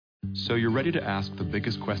So you're ready to ask the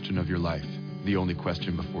biggest question of your life, the only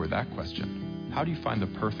question before that question. How do you find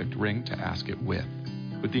the perfect ring to ask it with?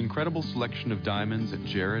 With the incredible selection of diamonds at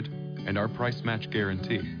Jared and our price match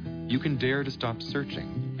guarantee, you can dare to stop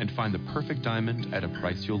searching and find the perfect diamond at a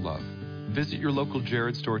price you'll love. Visit your local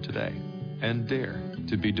Jared store today and dare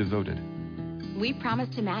to be devoted. We promise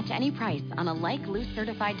to match any price on a like loose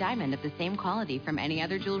certified diamond of the same quality from any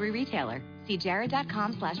other jewelry retailer. See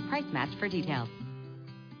jared.com/price match for details.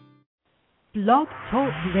 Blog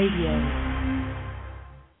Talk Radio.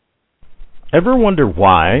 Ever wonder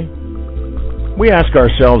why? We ask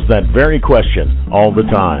ourselves that very question all the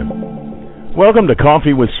time. Welcome to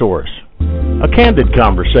Coffee with Source, a candid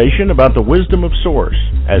conversation about the wisdom of Source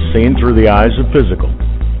as seen through the eyes of physical.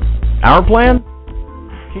 Our plan?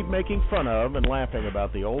 Keep making fun of and laughing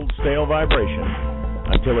about the old stale vibration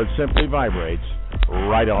until it simply vibrates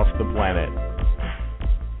right off the planet.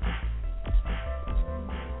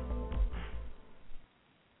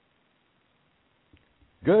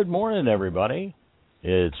 Good morning, everybody.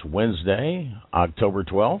 It's Wednesday, October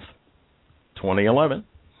 12th, 2011.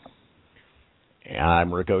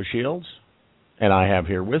 I'm Rick O'Shields, and I have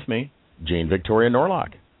here with me Jean Victoria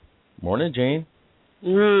Norlock. Morning, Jean.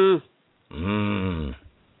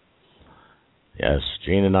 Yes,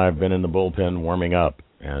 Jean and I have been in the bullpen warming up,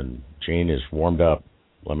 and Jean is warmed up.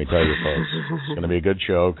 Let me tell you, folks, it's going to be a good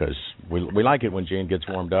show because we like it when Jean gets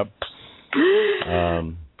warmed up.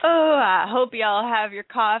 I hope y'all have your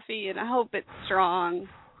coffee, and I hope it's strong.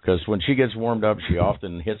 Because when she gets warmed up, she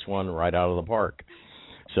often hits one right out of the park.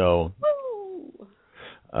 So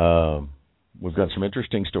we've got some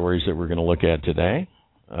interesting stories that we're going to look at today.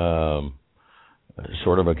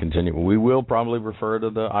 Sort of a continuation. We will probably refer to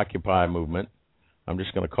the Occupy movement. I'm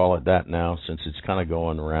just going to call it that now since it's kind of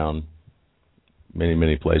going around many,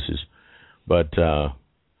 many places. But we're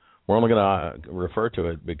only going to refer to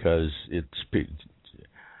it because it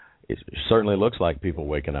certainly looks like people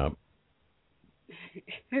waking up.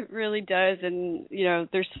 It really does, and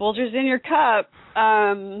there's Folgers in your cup.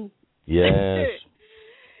 Yes.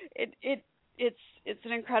 It's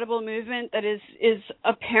an incredible movement that is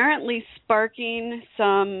apparently sparking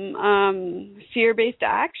some fear-based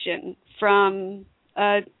action from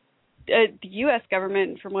the U.S.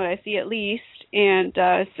 government, from what I see at least, and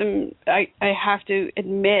some I have to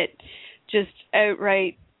admit, just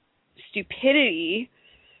outright stupidity.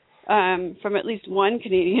 From at least one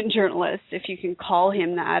Canadian journalist, if you can call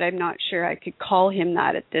him that. I'm not sure I could call him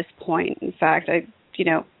that at this point. In fact,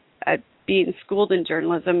 being schooled in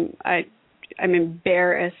journalism, I'm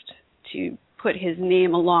embarrassed to put his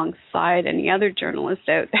name alongside any other journalist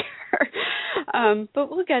out there. But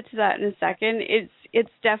we'll get to that in a second. It's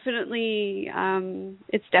definitely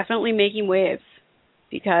making waves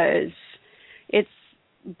because it's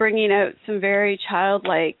bringing out some very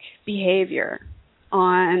childlike behavior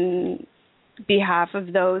on behalf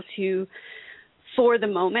of those who, for the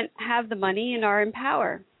moment, have the money and are in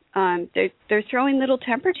power. They're throwing little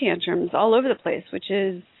temper tantrums all over the place, which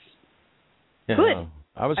is good.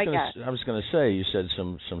 I was going to say, you said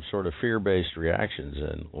some sort of fear-based reactions,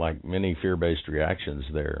 and like many fear-based reactions,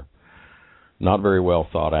 they're not very well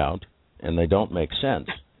thought out, and they don't make sense.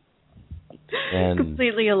 And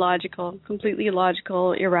completely illogical,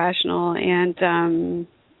 irrational, and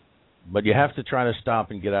but you have to try to stop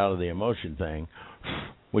and get out of the emotion thing,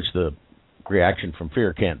 which the reaction from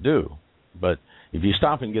fear can't do. But if you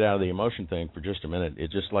stop and get out of the emotion thing for just a minute, it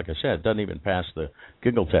just, like I said, doesn't even pass the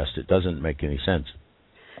giggle test. It doesn't make any sense.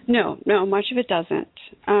 No, much of it doesn't.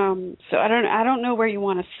 So I don't know where you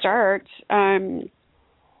want to start.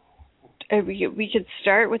 We could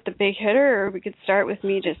start with the big hitter, or we could start with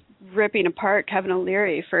me just ripping apart Kevin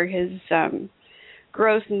O'Leary for his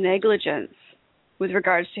gross negligence with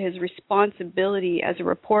regards to his responsibility as a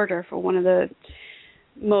reporter for one of the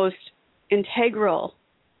most integral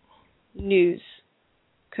news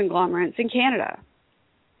conglomerates in Canada.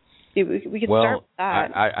 We could start with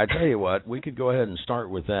that. I tell you what, we could go ahead and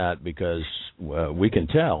start with that because we can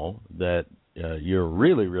tell that you're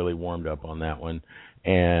really, really warmed up on that one.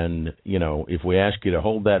 And, if we ask you to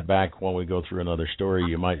hold that back while we go through another story,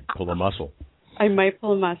 you might pull a muscle. I might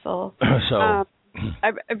pull a muscle. So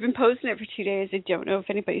I've been posting it for 2 days. I don't know if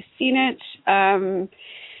anybody's seen it.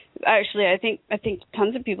 Actually, I think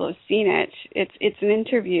tons of people have seen it. It's an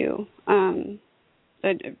interview,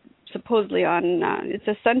 supposedly on it's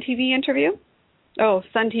a Sun TV interview. Oh,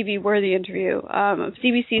 Sun TV worthy interview of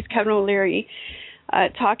CBC's Kevin O'Leary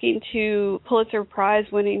talking to Pulitzer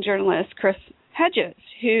Prize winning journalist Chris Hedges,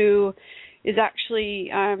 who is actually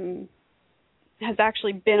has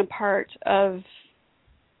actually been a part of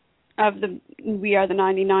of the We Are the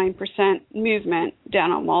 99% movement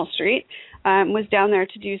down on Wall Street, was down there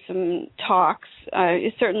to do some talks.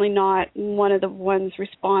 Is certainly not one of the ones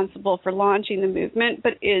responsible for launching the movement,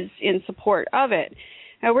 but is in support of it.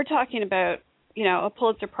 Now, we're talking about, a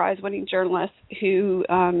Pulitzer Prize-winning journalist who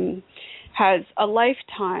has a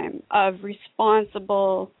lifetime of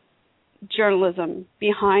responsible journalism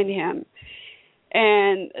behind him.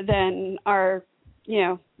 And then our,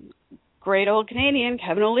 great old Canadian,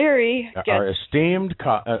 Kevin O'Leary. Our esteemed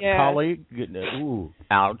colleague. Ooh,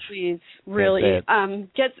 ouch. Please, really.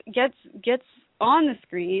 Gets on the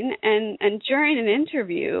screen and during an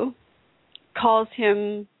interview calls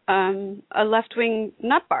him a left-wing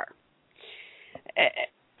nutbar.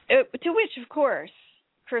 To which, of course,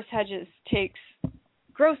 Chris Hedges takes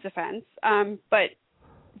gross offense, but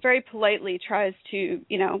very politely tries to,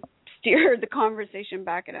 steer the conversation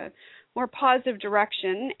back in a more positive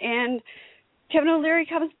direction. And Kevin O'Leary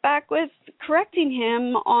comes back with correcting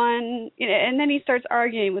him on, and then he starts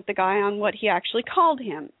arguing with the guy on what he actually called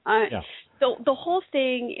him. So the whole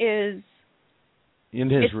thing is... In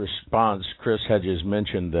his response, Chris Hedges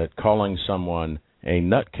mentioned that calling someone a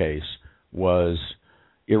nutcase was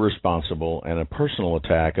irresponsible and a personal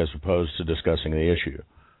attack as opposed to discussing the issue,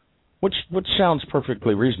 which sounds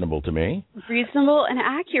perfectly reasonable to me. Reasonable and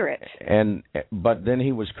accurate. But then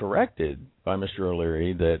he was corrected by Mr.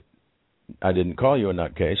 O'Leary that I didn't call you a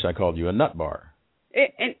nutcase, I called you a nutbar.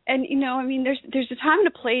 And there's a time and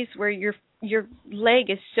a place where your leg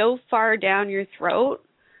is so far down your throat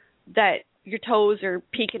that your toes are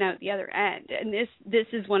peeking out the other end, and this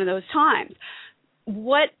is one of those times.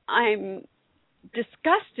 What I'm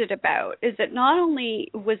disgusted about is that not only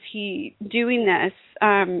was he doing this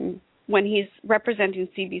when he's representing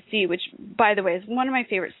CBC, which, by the way, is one of my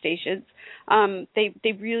favorite stations.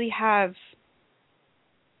 They really have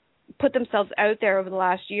put themselves out there over the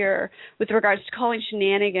last year with regards to calling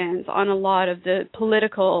shenanigans on a lot of the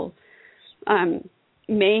political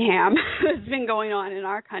mayhem that's been going on in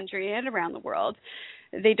our country and around the world.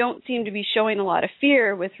 They don't seem to be showing a lot of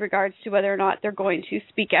fear with regards to whether or not they're going to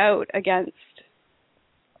speak out against,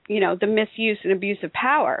 the misuse and abuse of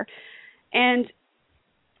power. And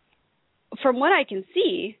from what I can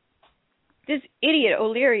see, this idiot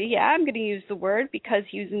O'Leary, I'm going to use the word because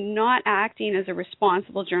he's not acting as a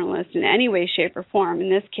responsible journalist in any way, shape, or form. In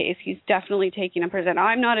this case, he's definitely taking a present.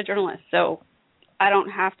 I'm not a journalist, so I don't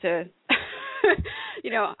have to,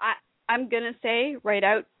 I'm going to say right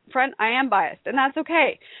out front, I am biased, and that's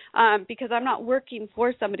okay, because I'm not working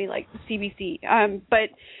for somebody like the CBC. But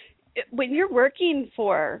when you're working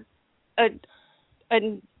for a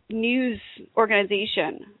news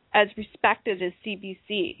organization as respected as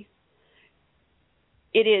CBC,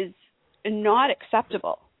 it is not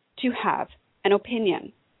acceptable to have an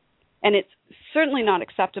opinion. And it's certainly not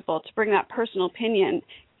acceptable to bring that personal opinion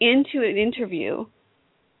into an interview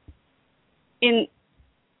in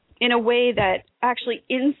a way that actually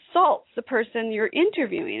insults the person you're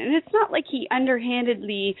interviewing. And it's not like he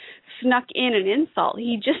underhandedly snuck in an insult.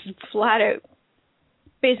 He just flat out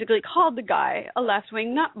basically called the guy a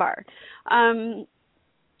left-wing nutbar.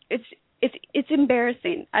 It's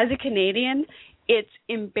embarrassing. As a Canadian, it's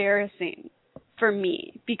embarrassing for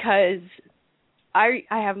me because I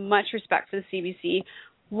have much respect for the CBC.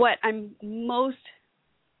 What I'm most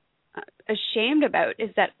ashamed about is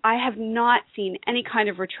that I have not seen any kind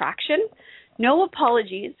of retraction, no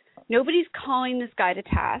apologies, nobody's calling this guy to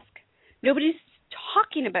task, nobody's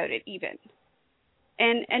talking about it even.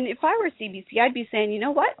 And if I were CBC, I'd be saying, you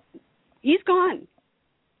know what? He's gone.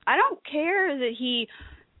 I don't care that he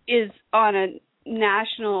is on a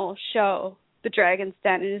national show, The Dragon's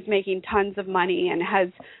Den, and is making tons of money and has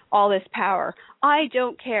all this power. I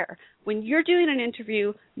don't care. When you're doing an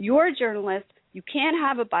interview, you're a journalist. You can't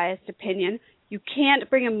have a biased opinion. You can't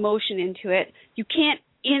bring emotion into it. You can't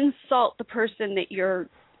insult the person that you're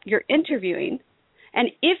interviewing. And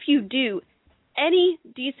if you do, any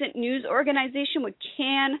decent news organization would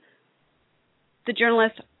can the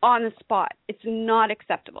journalist on the spot. It's not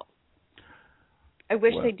acceptable. I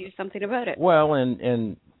wish they'd do something about it. Well,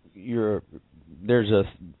 and there's a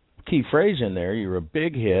key phrase in there. You're a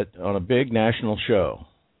big hit on a big national show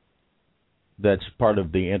that's part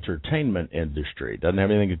of the entertainment industry. Doesn't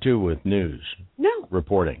have anything to do with news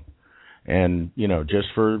reporting. And, just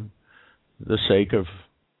for the sake of,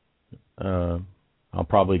 I'll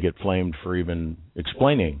probably get flamed for even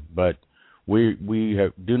explaining, but we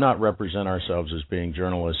do not represent ourselves as being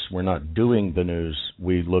journalists. We're not doing the news.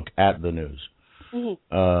 We look at the news.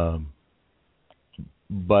 Mm-hmm.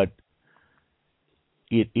 But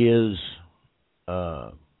it is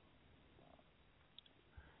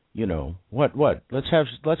what? Let's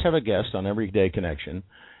have a guest on Everyday Connection,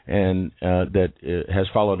 and that has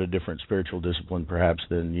followed a different spiritual discipline perhaps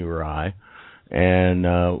than you or I, and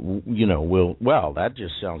that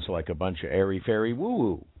just sounds like a bunch of airy fairy woo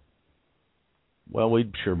woo. Well,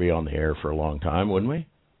 we'd sure be on the air for a long time, wouldn't we?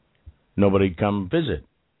 Nobody'd come visit.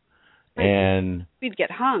 And we'd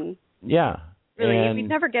get hung. Yeah. Really, and we'd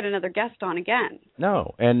never get another guest on again.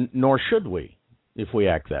 No, and nor should we if we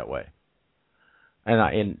act that way.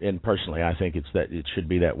 And personally, I think it should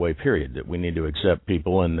be that way, period, that we need to accept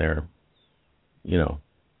people and their,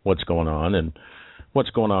 what's going on. And what's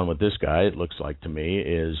going on with this guy, it looks like to me,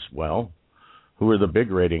 is, well, who are the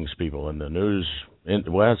big ratings people in the news?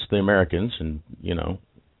 Well, it's the Americans, and,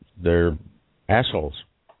 they're assholes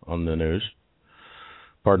on the news.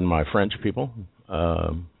 Pardon my French, people.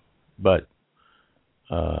 But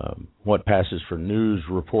what passes for news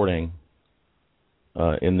reporting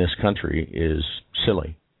in this country is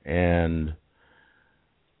silly. And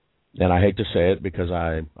I hate to say it because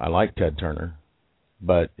I like Ted Turner,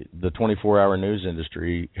 but the 24-hour news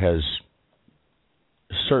industry has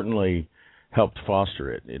certainly helped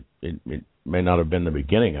foster it. It may not have been the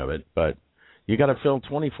beginning of it, but you got to fill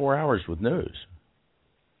 24 hours with news.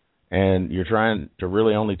 And you're trying to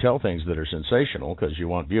really only tell things that are sensational because you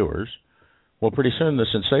want viewers. Well, pretty soon the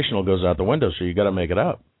sensational goes out the window, so you got to make it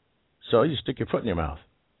up. So you stick your foot in your mouth.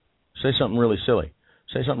 Say something really silly.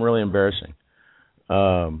 Say something really embarrassing.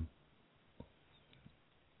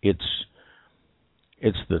 It's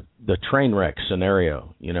the train wreck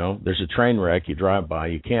scenario. There's a train wreck. You drive by.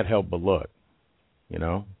 You can't help but look.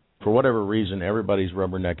 For whatever reason, everybody's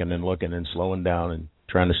rubbernecking and looking and slowing down and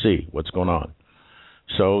trying to see what's going on.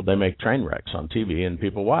 So they make train wrecks on TV and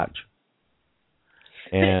people watch.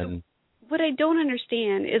 And what I don't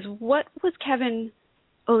understand is, what was Kevin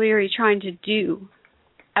O'Leary trying to do?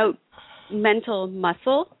 Out mental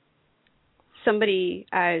muscle somebody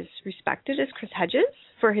as respected as Chris Hedges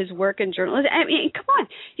for his work in journalism? I mean, come on.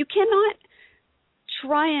 You cannot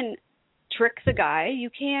try and trick the guy. You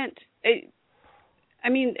can't.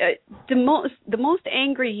 The most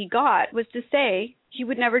angry he got was to say he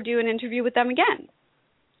would never do an interview with them again.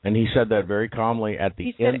 And he said that very calmly at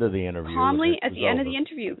the end of the interview. Calmly at the end of the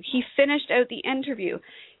interview. He finished out the interview.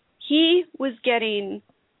 He was getting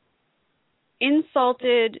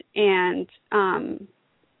insulted and,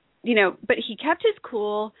 but he kept his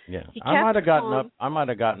cool. Yeah, I might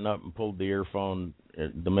have gotten up and pulled the earphone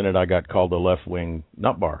the minute I got called a left-wing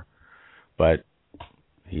nutbar. But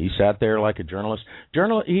he sat there like a journalist.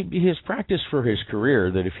 His practice for his career,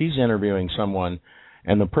 that if he's interviewing someone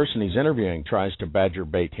and the person he's interviewing tries to badger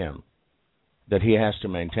bait him, that he has to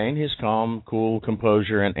maintain his calm, cool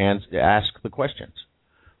composure and ask the questions.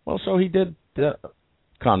 Well, so he did the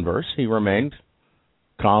converse. He remained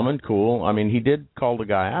calm and cool. I mean, he did call the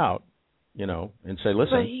guy out, and say,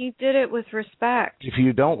 listen. But he did it with respect. If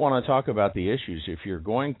you don't want to talk about the issues, if you're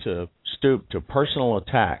going to stoop to personal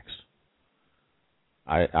attacks,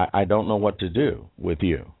 I don't know what to do with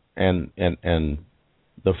you. And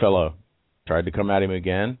the fellow tried to come at him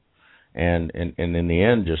again, and in the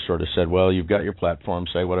end just sort of said, well, you've got your platform,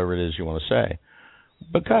 say whatever it is you want to say.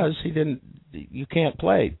 Because you can't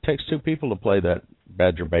play. It takes two people to play that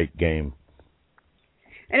badger bait game.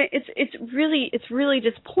 And it's really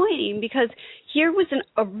disappointing, because here was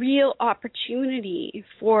a real opportunity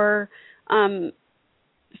for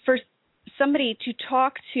somebody to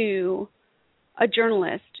talk to a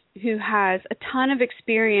journalist who has a ton of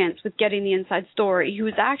experience with getting the inside story, who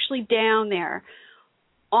was actually down there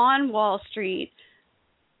on Wall Street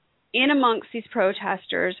in amongst these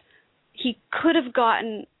protesters. He could have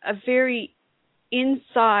gotten a very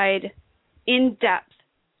inside, in-depth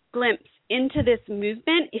glimpse into this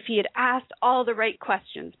movement if he had asked all the right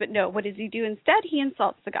questions. But no, what does he do instead? He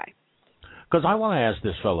insults the guy. Because I want to ask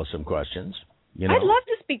this fellow some questions. I'd love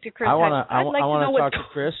to speak to Chris. I want to talk to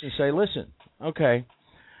Chris and say, listen, okay,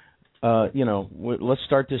 let's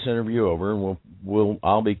start this interview over, and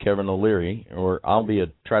I'll be Kevin O'Leary, or I'll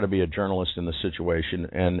try to be a journalist in the situation,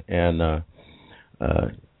 and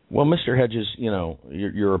well, Mr. Hedges,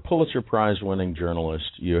 you're a Pulitzer Prize winning journalist.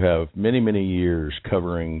 You have many, many years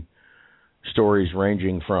covering stories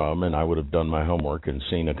ranging from, and I would have done my homework and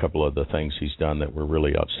seen a couple of the things he's done that were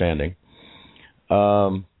really outstanding.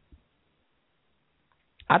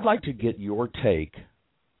 I'd like to get your take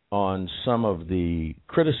on some of the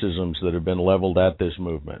criticisms that have been leveled at this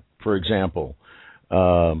movement. For example,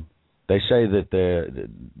 they say that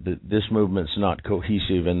this movement's not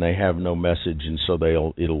cohesive and they have no message, and so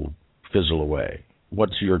it'll fizzle away.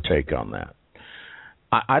 What's your take on that?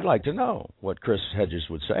 I'd like to know what Chris Hedges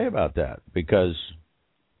would say about that, because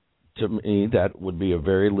to me, that would be a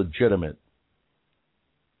very legitimate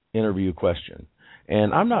interview question.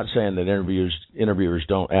 And I'm not saying that interviewers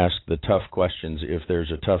don't ask the tough questions if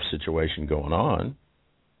there's a tough situation going on.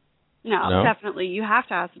 No, definitely. You have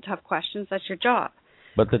to ask the tough questions. That's your job.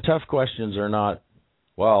 But the tough questions are not,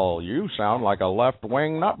 well, you sound like a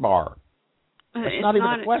left-wing nutbar. It's not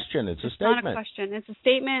even a question. It's a statement. It's not a question. It's a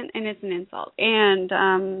statement, and it's an insult. And,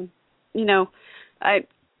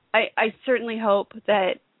 I certainly hope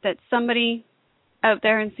that somebody out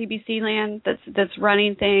there in CBC land that's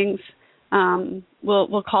running things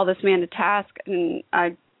will call this man to task. And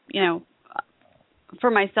for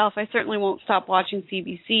myself, I certainly won't stop watching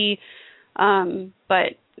CBC,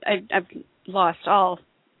 but I've lost all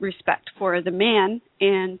respect for the man,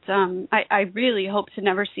 and I really hope to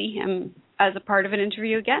never see him as a part of an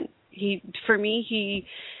interview again. For me,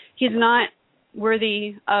 he's not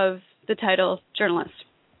worthy of the title journalist.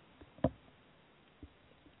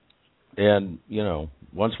 And,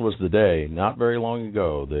 once was the day, not very long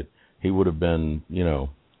ago, that he would have been,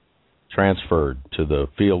 transferred to the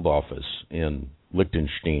field office in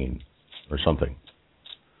Liechtenstein or something.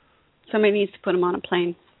 Somebody needs to put him on a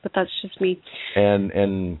plane, but that's just me.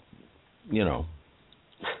 And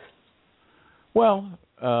well,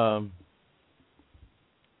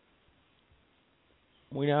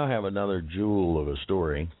 we now have another jewel of a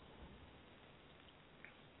story.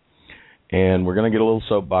 And we're going to get a little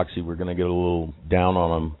soapboxy. We're going to get a little down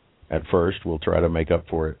on them at first. We'll try to make up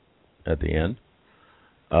for it at the end.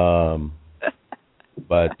 But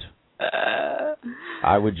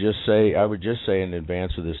I would just say in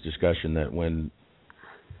advance of this discussion that when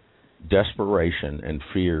desperation and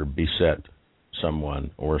fear beset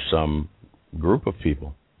someone or some group of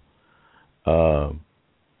people,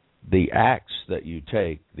 the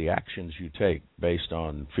actions you take based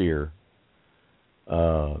on fear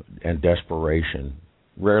and desperation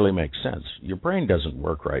rarely makes sense. Your brain doesn't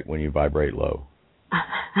work right when you vibrate low.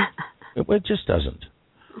 It just doesn't.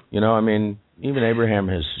 Even Abraham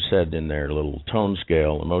has said in their little tone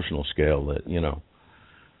scale, emotional scale, that,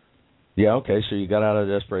 so you got out of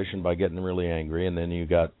desperation by getting really angry, and then you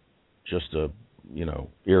got just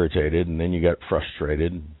irritated, and then you got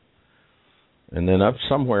frustrated. And then up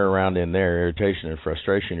somewhere around in there, irritation and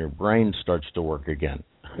frustration, your brain starts to work again.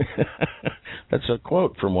 That's a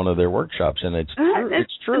quote from one of their workshops, and it's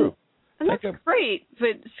true. And that's great,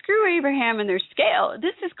 but screw Abraham and their scale.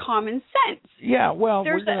 This is common sense. Yeah, well,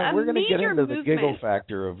 we're going to get into the giggle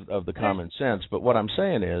factor of the common sense, but what I'm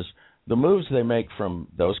saying is the moves they make from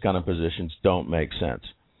those kind of positions don't make sense.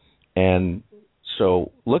 And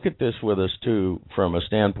so look at this with us, too, from a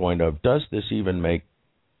standpoint of, does this even make...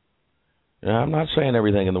 I'm not saying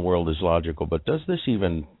everything in the world is logical, but does this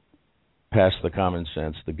even pass the common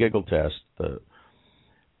sense, the giggle test,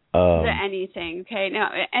 anything? Okay. Now,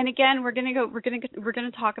 and again, we're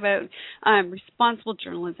gonna talk about responsible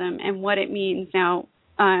journalism and what it means. Now,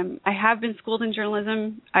 I have been schooled in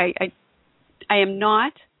journalism. I am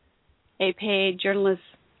not a paid journalist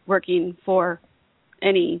working for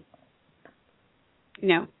any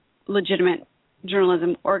legitimate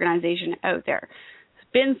journalism organization out there.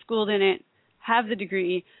 Been schooled in it, have the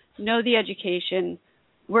degree, know the education,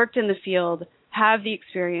 worked in the field, have the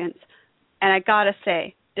experience, and I gotta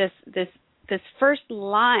say, this first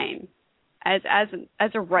line as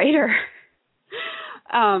a writer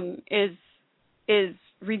is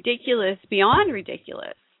ridiculous beyond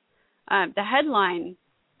ridiculous. The headline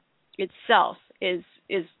itself is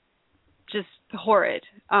just horrid,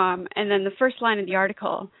 and then the first line of the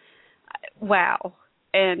article, wow,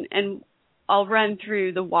 and I'll run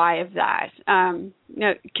through the why of that.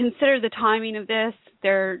 Consider the timing of this.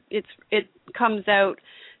 It comes out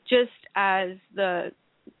just as the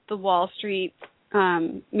Wall Street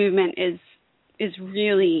movement is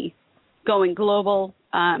really going global.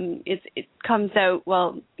 It comes out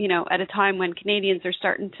at a time when Canadians are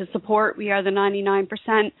starting to support We Are the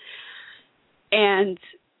 99%, and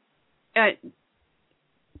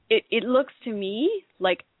it looks to me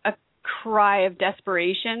like a cry of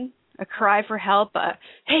desperation. A cry for help.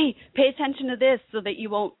 Hey, pay attention to this so that you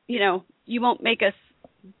won't make us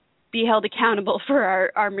be held accountable for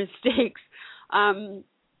our mistakes.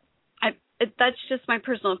 That's just my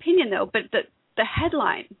personal opinion, though. But the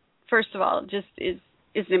headline, first of all, just is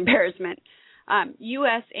an embarrassment.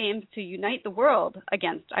 U.S. aims to unite the world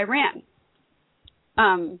against Iran.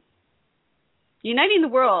 Uniting the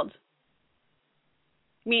world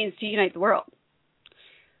means to unite the world.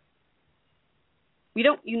 We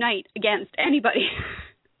don't unite against anybody.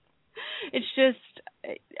 It's just,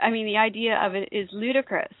 the idea of it is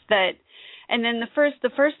ludicrous. And then the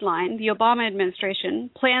first line, the Obama administration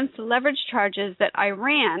plans to leverage charges that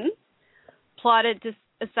Iran plotted to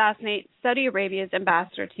assassinate Saudi Arabia's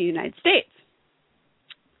ambassador to the United States.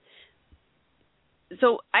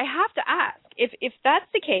 So I have to ask, if that's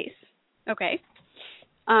the case, okay,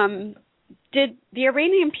 did the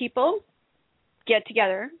Iranian people get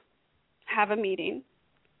together, have a meeting?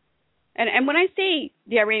 And when I say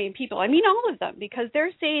the Iranian people, I mean all of them, because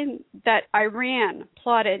they're saying that Iran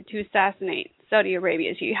plotted to assassinate Saudi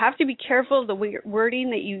Arabia. So you have to be careful of the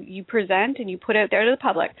wording that you present and you put out there to the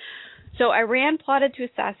public. So Iran plotted to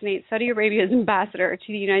assassinate Saudi Arabia's ambassador to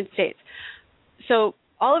the United States. So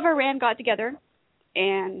all of Iran got together,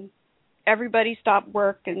 and everybody stopped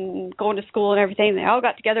work and going to school and everything. They all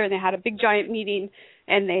got together and they had a big giant meeting,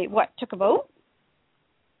 and they took a vote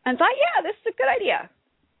and thought, yeah, this is a good idea.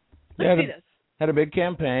 Let's do this. Had a big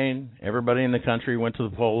campaign. Everybody in the country went to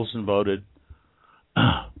the polls and voted.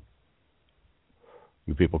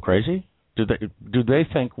 You people crazy? Do they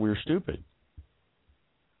think we're stupid?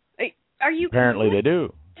 Are you? Apparently they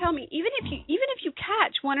do. Tell me, even if you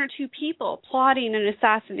catch one or two people plotting an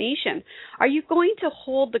assassination, are you going to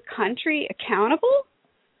hold the country accountable?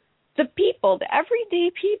 The people, the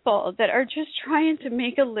everyday people that are just trying to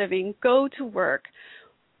make a living, go to work,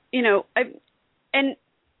 and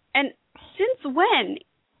since when,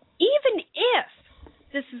 even if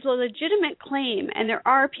this is a legitimate claim and there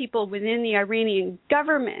are people within the Iranian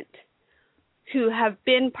government who have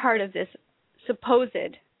been part of this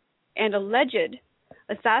supposed and alleged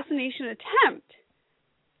assassination attempt,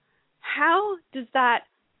 how does that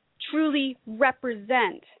truly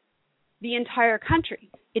represent the entire country?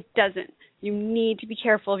 It doesn't. You need to be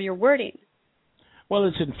careful of your wording. Well,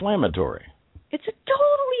 it's inflammatory. It's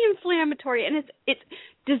totally inflammatory, and it's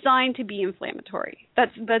designed to be inflammatory.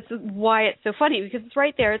 That's why it's so funny, because it's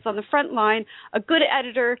right there. It's on the front line. A good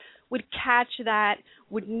editor would catch that,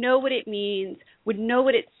 would know what it means, would know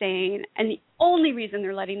what it's saying, and the only reason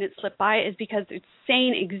they're letting it slip by is because it's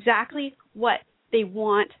saying exactly what they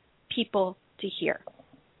want people to hear.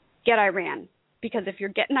 Get Iran. Because if you're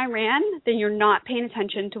getting Iran, then you're not paying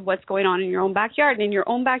attention to what's going on in your own backyard. And in your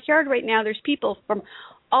own backyard right now, there's people from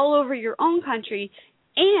all over your own country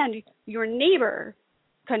and your neighbor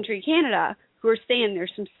country, Canada, who are saying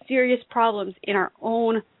there's some serious problems in our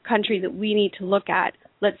own country that we need to look at.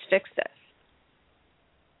 Let's fix this.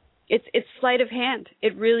 It's sleight of hand.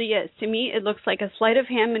 It really is. To me, it looks like a sleight of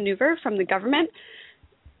hand maneuver from the government.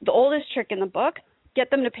 The oldest trick in the book, get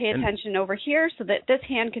them to pay attention over here so that this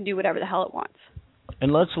hand can do whatever the hell it wants.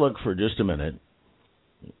 And let's look for just a minute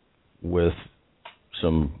with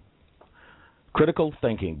some critical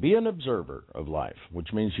thinking. Be an observer of life,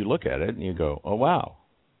 which means you look at it and you go, oh, wow.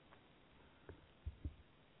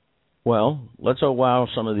 Well, let's oh, wow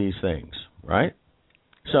some of these things, right?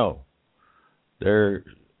 So they're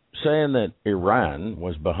saying that Iran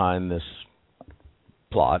was behind this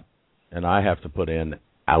plot, and I have to put in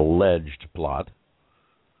alleged plot.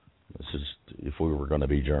 This is if we were going to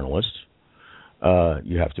be journalists.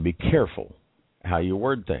 You have to be careful how you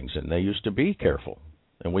word things, and they used to be careful.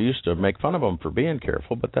 And we used to make fun of them for being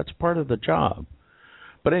careful, but that's part of the job.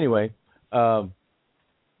 But anyway, that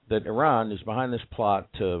Iran is behind this plot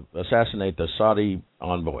to assassinate the Saudi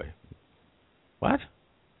envoy. What?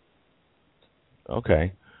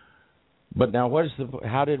 Okay. But now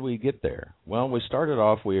how did we get there? Well, we started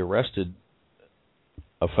off, we arrested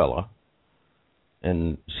a fella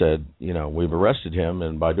and said, we've arrested him,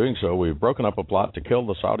 and by doing so, we've broken up a plot to kill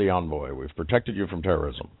the Saudi envoy. We've protected you from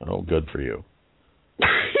terrorism. Oh, good for you.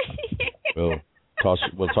 We'll toss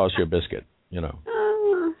you a biscuit,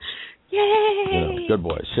 Oh, yay! Good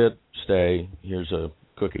boy. Sit, stay. Here's a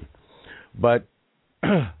cookie. But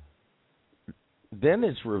then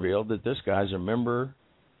it's revealed that this guy's a member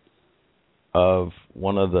of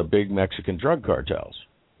one of the big Mexican drug cartels,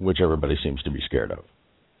 which everybody seems to be scared of.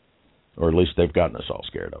 Or at least they've gotten us all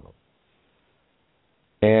scared of them.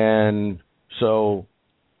 And so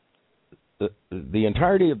the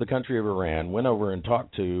entirety of the country of Iran went over and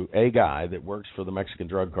talked to a guy that works for the Mexican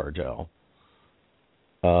drug cartel.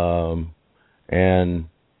 And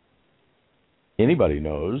anybody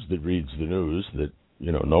knows that reads the news that,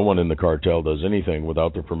 no one in the cartel does anything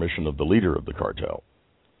without the permission of the leader of the cartel.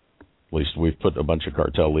 At least we've put a bunch of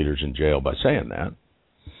cartel leaders in jail by saying that.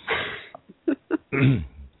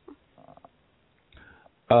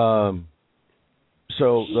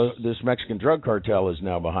 So this Mexican drug cartel is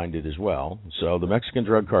now behind it as well. So the Mexican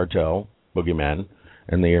drug cartel, boogeyman,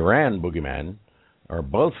 and the Iran boogeyman are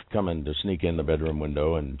both coming to sneak in the bedroom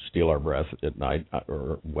window and steal our breath at night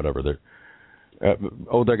or whatever. They're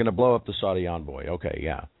going to blow up the Saudi envoy. Okay,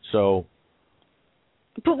 yeah. So,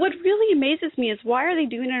 but what really amazes me is why are they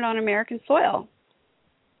doing it on American soil?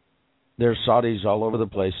 there's Saudis all over the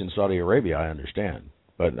place in Saudi Arabia, I understand.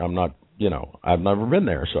 But I'm not, I've never been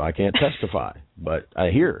there, so I can't testify. But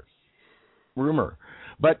I hear rumor.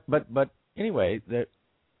 But anyway, that,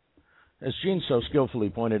 as Gene so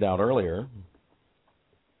skillfully pointed out earlier,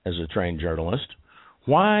 as a trained journalist,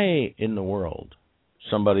 why in the world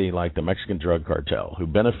somebody like the Mexican drug cartel, who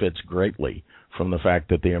benefits greatly from the fact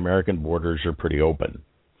that the American borders are pretty open,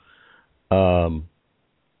 want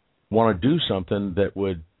to do something that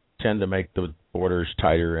would tend to make the borders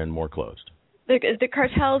tighter and more closed? The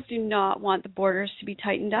cartels do not want the borders to be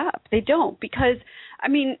tightened up. They don't, because,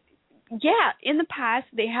 in the past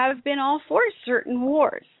they have been all for certain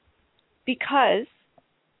wars because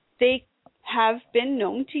they have been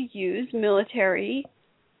known to use military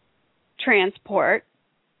transport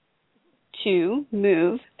to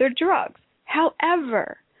move their drugs.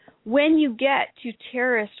 However, when you get to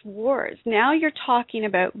terrorist wars, now you're talking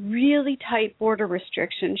about really tight border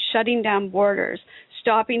restrictions, shutting down borders,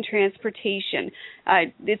 stopping transportation.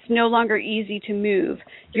 It's no longer easy to move.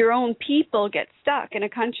 Your own people get stuck in a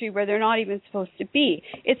country where they're not even supposed to be.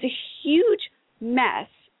 It's a huge mess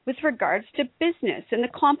with regards to business, and the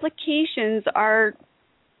complications are,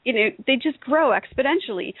 they just grow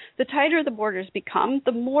exponentially. The tighter the borders become,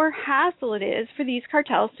 the more hassle it is for these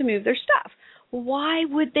cartels to move their stuff. Why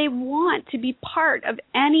would they want to be part of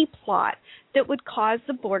any plot that would cause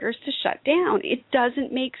the borders to shut down? It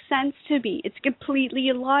doesn't make sense to me. It's completely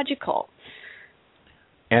illogical.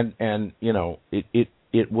 And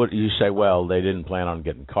it would, you say, well, they didn't plan on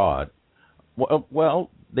getting caught. Well,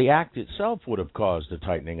 the act itself would have caused a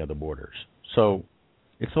tightening of the borders. So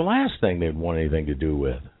it's the last thing they'd want anything to do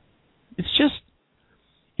with. It's just,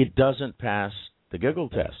 it doesn't pass the giggle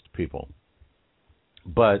test, people.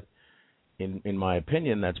 But in my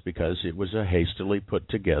opinion, that's because it was a hastily put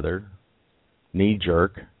together,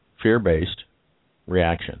 knee-jerk, fear-based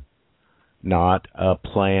reaction, not a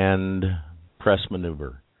planned press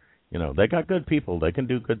maneuver. They got good people. They can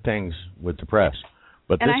do good things with the press.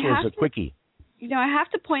 But this was a quickie. I have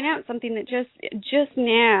to point out something that just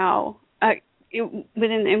now,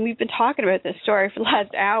 and we've been talking about this story for the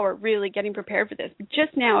last hour, really getting prepared for this, but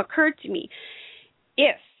just now occurred to me,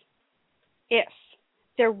 if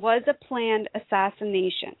there was a planned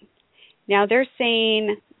assassination, now they're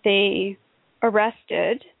saying they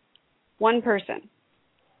arrested one person.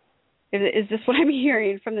 Is this what I'm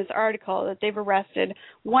hearing from this article, that they've arrested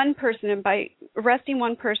one person, and by arresting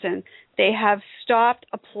one person, they have stopped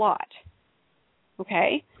a plot?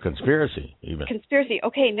 Okay? Conspiracy, even. Conspiracy.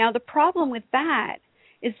 Okay, now the problem with that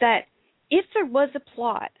is that if there was a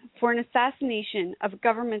plot for an assassination of a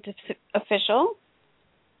government official,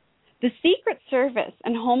 the Secret Service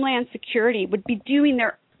and Homeland Security would be doing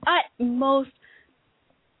their utmost,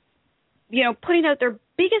 putting out their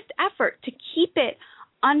biggest effort to keep it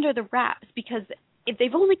under the wraps, because if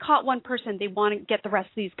they've only caught one person, they want to get the rest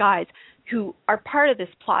of these guys who are part of this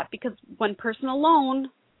plot, because one person alone,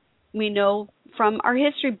 we know from our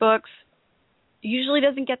history books, usually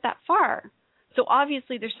doesn't get that far. So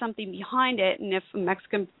obviously there's something behind it, and if a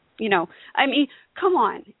Mexican, come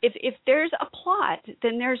on. If there's a plot,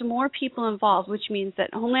 then there's more people involved, which means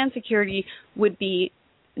that Homeland Security would be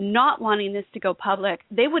not wanting this to go public.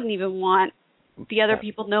 They wouldn't even want the other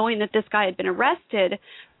people knowing that this guy had been arrested,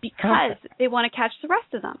 because they want to catch the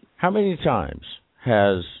rest of them. How many times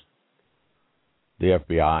has the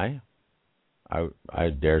FBI, I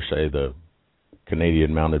dare say the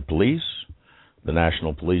Canadian Mounted Police, the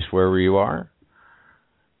National Police, wherever you are,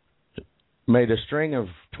 made a string of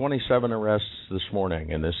 27 arrests this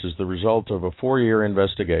morning, and this is the result of a 4-year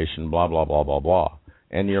investigation, blah, blah, blah, blah, blah.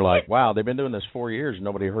 And you're like, wow, they've been doing this 4 years, and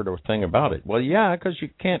nobody heard a thing about it. Well, yeah, because you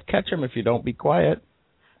can't catch them if you don't be quiet.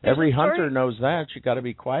 Every hunter knows that. You got to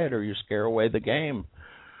be quiet or you scare away the game.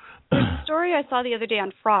 There's a story I saw the other day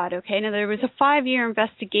on fraud, okay? Now, there was a 5-year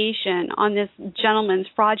investigation on this gentleman's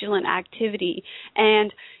fraudulent activity,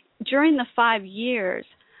 and during the 5 years,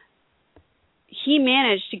 he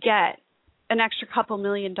managed to get an extra couple $1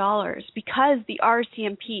 million because the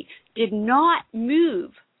RCMP did not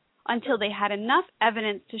move until they had enough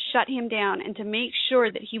evidence to shut him down and to make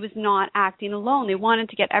sure that he was not acting alone. They wanted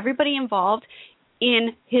to get everybody involved in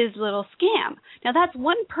his little scam. Now, that's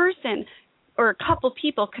one person or a couple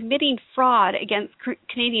people committing fraud against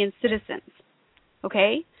Canadian citizens,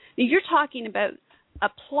 okay? Now, you're talking about a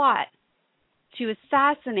plot to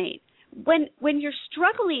assassinate. When you're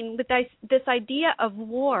struggling with this idea of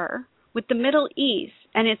war with the Middle East,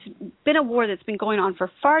 and it's been a war that's been going on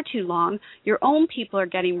for far too long, your own people are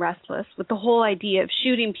getting restless with the whole idea of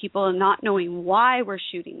shooting people and not knowing why we're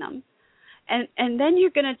shooting them. And then you're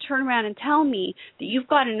going to turn around and tell me that you've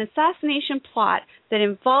got an assassination plot that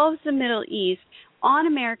involves the Middle East on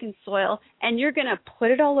American soil, and you're going to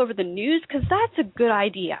put it all over the news? Because that's a good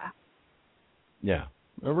idea. Yeah,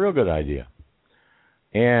 a real good idea.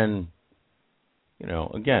 And, you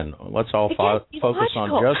know, again, let's all focus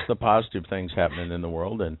on just the positive things happening in the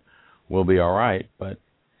world, and we'll be all right. But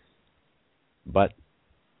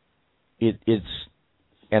it's,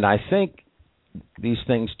 and I think these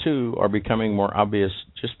things, too, are becoming more obvious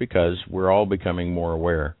just because we're all becoming more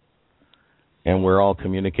aware, and we're all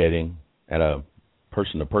communicating at a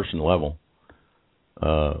person-to-person level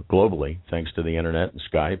globally, thanks to the Internet and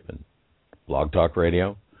Skype and Blog Talk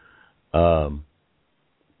Radio. But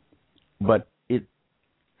it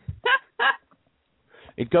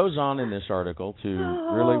goes on in this article to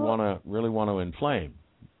really want to inflame,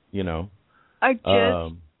 you know. I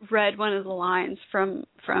just read one of the lines from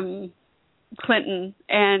Clinton,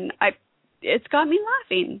 and it's got me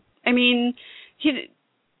laughing. I mean,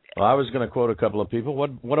 well, I was going to quote a couple of people.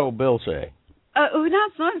 What old Bill say?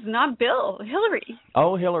 It's not Bill. Hillary.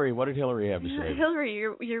 Oh, Hillary. What did Hillary have to say? Hillary,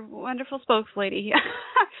 your wonderful spokeslady.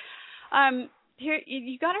 Here,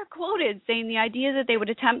 you got her quoted saying the idea that they would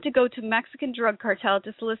attempt to go to Mexican drug cartel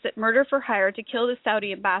to solicit murder for hire to kill the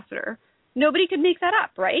Saudi ambassador. Nobody could make that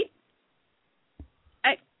up, right?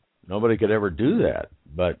 Nobody could ever do that,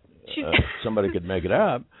 but somebody could make it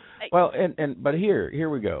up. Well, but here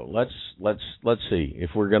we go. Let's see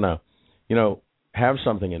if we're gonna, you know, have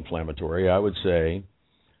something inflammatory. I would say,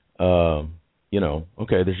 you know,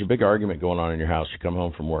 okay, there's a big argument going on in your house. You come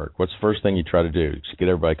home from work. What's the first thing you try to do? Just get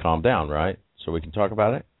everybody calmed down, right? So we can talk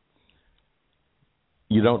about it.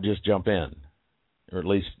 You don't just jump in, or at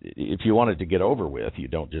least if you want it to get over with, you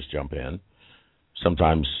don't just jump in.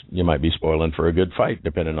 Sometimes you might be spoiling for a good fight,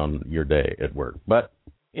 depending on your day at work. But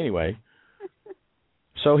anyway,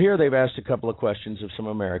 so here they've asked a couple of questions of some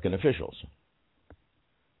American officials.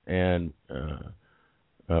 And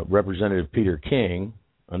Representative Peter King,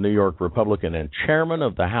 a New York Republican and chairman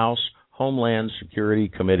of the House Homeland Security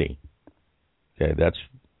Committee. Okay, that's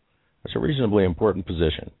a reasonably important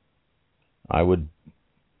position. I would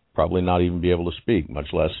probably not even be able to speak,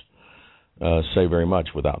 much less say very much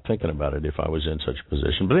without thinking about it if I was in such a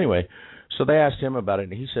position. But anyway, so they asked him about it,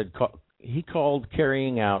 and he said he called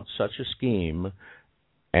carrying out such a scheme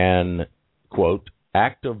an, quote,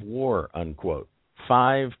 act of war, unquote,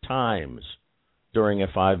 5 times during a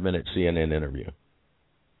 5-minute CNN interview.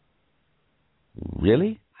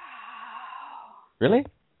 Really? Really?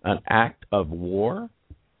 An act of war?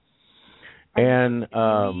 And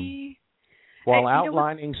while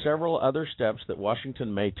outlining several other steps that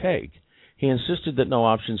Washington may take, he insisted that no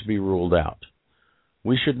options be ruled out.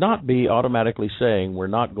 We should not be automatically saying we're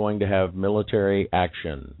not going to have military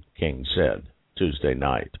action, King said Tuesday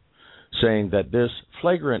night, saying that this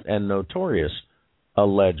flagrant and notorious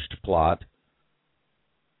alleged plot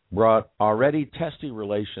brought already testy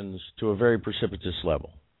relations to a very precipitous level.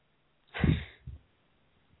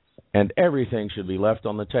 And everything should be left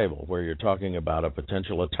on the table where you're talking about a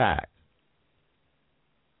potential attack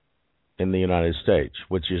in the United States,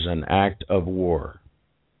 which is an act of war.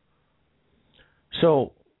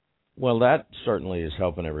 So, well, that certainly is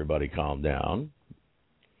helping everybody calm down.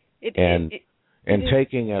 And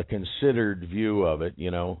taking a considered view of it,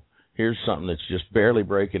 you know, here's something that's just barely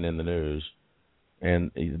breaking in the news,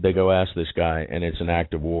 and they go ask this guy, and it's an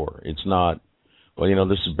act of war. It's not, well, you know,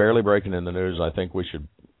 this is barely breaking in the news. I think we should,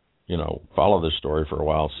 you know, follow this story for a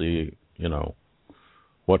while, see, you know,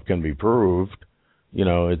 what can be proved. You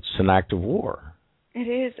know, it's an act of war. It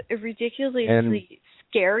is ridiculously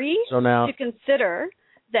scary to consider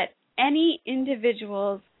that any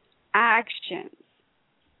individual's actions,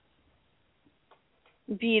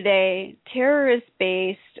 be they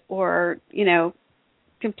terrorist-based or, you know,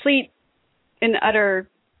 complete and utter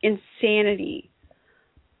insanity,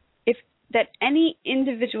 if that any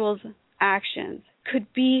individual's actions could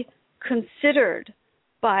be considered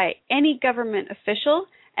by any government official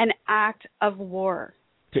an act of war.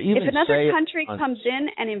 If another country comes in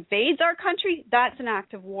and invades our country, that's an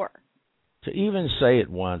act of war. To even say it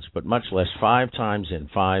once, but much less 5 times in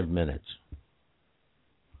 5 minutes.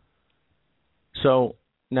 So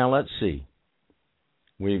now let's see.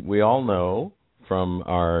 We all know from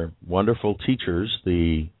our wonderful teachers,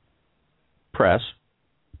 the press,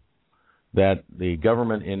 that the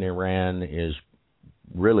government in Iran is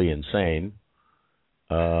really insane,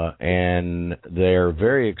 and they're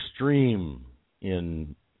very extreme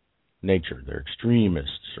in nature. They're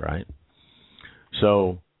extremists, right?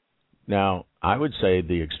 So now I would say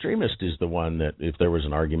the extremist is the one that if there was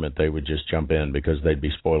an argument, they would just jump in because they'd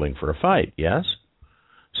be spoiling for a fight, yes?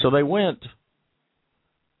 So they went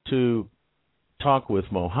to talk with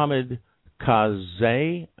Mohammed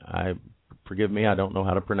Kazay. Forgive me, I don't know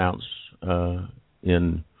how to pronounce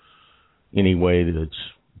in any way that's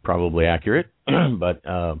probably accurate, but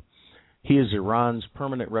he is Iran's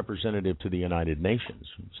permanent representative to the United Nations.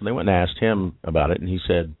 So they went and asked him about it, and he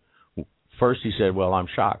said, well, I'm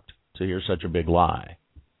shocked to hear such a big lie.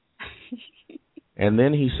 And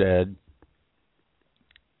then he said,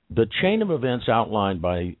 the chain of events outlined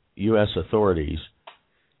by U.S. authorities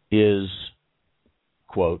is,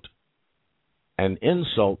 quote, an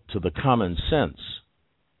insult to the common sense,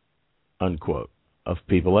 unquote, of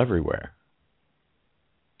people everywhere.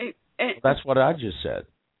 That's what I just said.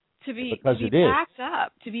 To be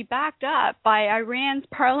backed up by Iran's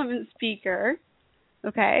parliament speaker,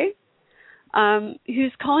 okay,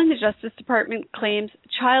 who's calling the Justice Department claims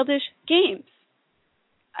childish games.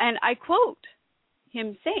 And I quote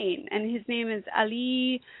him saying, and his name is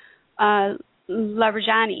Ali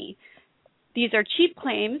Larijani, these are cheap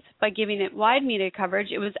claims. By giving it wide media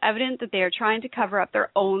coverage, it was evident that they are trying to cover up their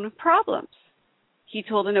own problems. He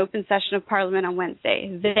told an open session of Parliament on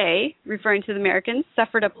Wednesday. They, referring to the Americans,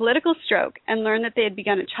 suffered a political stroke and learned that they had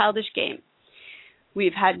begun a childish game.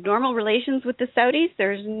 We've had normal relations with the Saudis.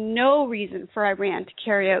 There's no reason for Iran to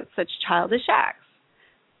carry out such childish acts.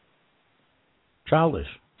 Childish.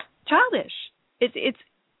 It's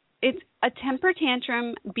a temper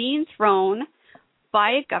tantrum being thrown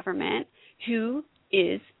by a government who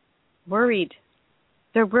is worried.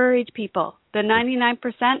 They're worried people. The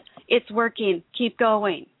 99%, it's working. Keep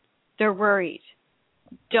going. They're worried.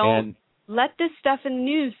 Don't let this stuff in the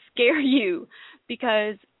news scare you,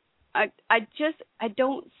 because I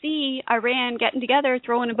don't see Iran getting together,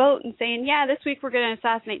 throwing a vote, and saying, yeah, this week we're going to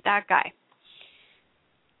assassinate that guy.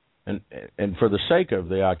 And for the sake of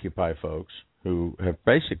the Occupy folks who have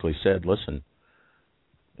basically said, listen,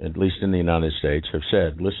 at least in the United States, have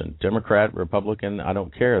said, listen, Democrat, Republican, I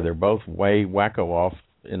don't care. They're both way wacko off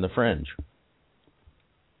in the fringe.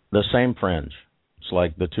 The same fringe. It's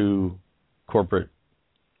like the two corporate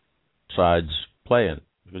sides playing.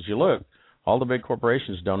 Because you look, all the big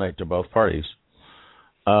corporations donate to both parties.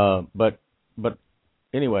 But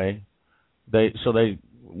anyway,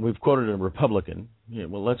 we've quoted a Republican. Yeah,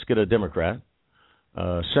 well, let's get a Democrat.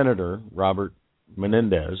 Senator Robert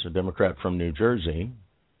Menendez, a Democrat from New Jersey,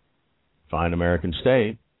 fine American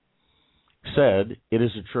state, said, it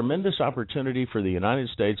is a tremendous opportunity for the United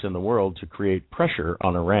States and the world to create pressure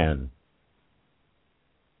on Iran.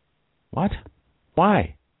 What?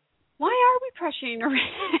 Why? Why are we pressuring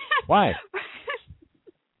Iran? Why?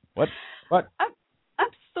 What? I'm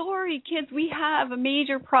sorry, kids. We have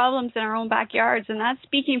major problems in our own backyards, and that's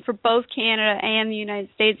speaking for both Canada and the United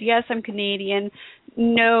States. Yes, I'm Canadian.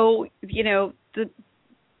 No,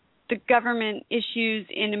 the government issues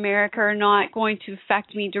in America are not going to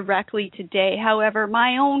affect me directly today. However,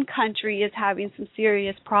 my own country is having some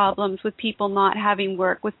serious problems with people not having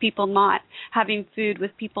work, with people not having food,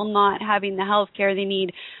 with people not having the health care they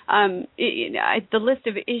need. The list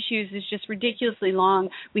of issues is just ridiculously long.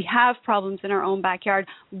 We have problems in our own backyard.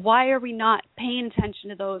 Why are we not paying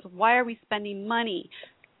attention to those? Why are we spending money,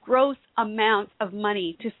 gross amounts of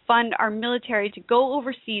money, to fund our military to go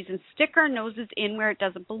overseas and stick our noses in where it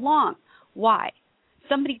doesn't belong? Why?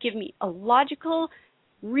 Somebody give me a logical,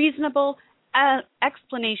 reasonable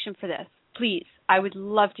explanation for this, please. I would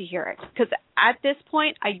love to hear it, because at this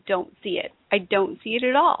point, I don't see it. I don't see it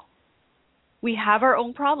at all. We have our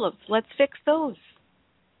own problems. Let's fix those.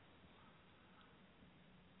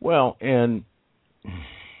 Well, and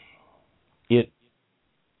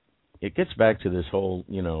it gets back to this whole,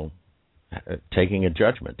 taking a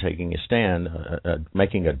judgment, taking a stand,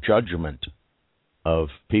 making a judgment of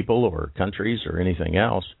people or countries or anything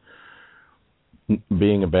else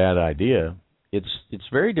being a bad idea. It's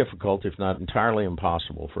very difficult, if not entirely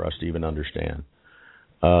impossible, for us to even understand.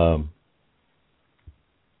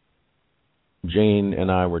 Jean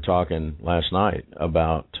and I were talking last night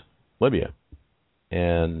about Libya,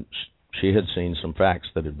 and she had seen some facts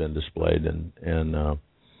that had been displayed, and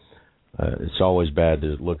it's always bad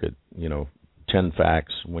to look at 10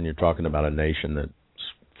 facts when you're talking about a nation that's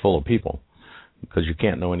full of people, because you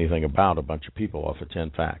can't know anything about a bunch of people off of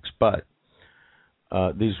 10 facts. But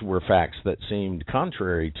these were facts that seemed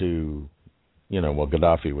contrary to,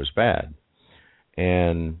 Gaddafi was bad.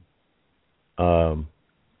 And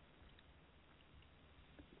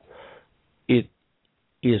it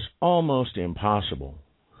is almost impossible,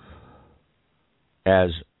 as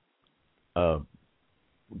a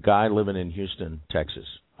guy living in Houston, Texas.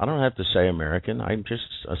 I don't have to say American. I'm just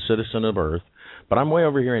a citizen of Earth, but I'm way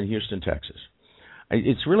over here in Houston, Texas.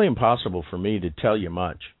 It's really impossible for me to tell you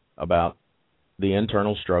much about the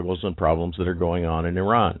internal struggles and problems that are going on in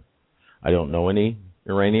Iran. I don't know any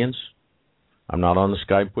Iranians. I'm not on the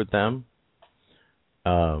Skype with them.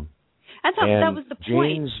 I thought that was the point.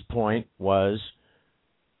 Gene's point was,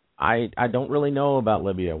 I don't really know about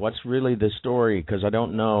Libya. What's really the story? Because I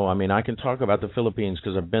don't know. I mean, I can talk about the Philippines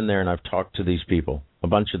because I've been there and I've talked to these people, a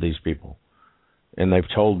bunch of these people. And they've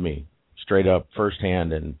told me straight up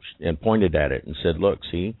firsthand and pointed at it and said, look,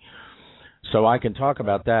 see. So I can talk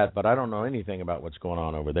about that, but I don't know anything about what's going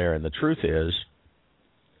on over there. And the truth is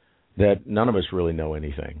that none of us really know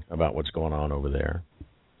anything about what's going on over there.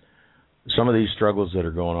 Some of these struggles that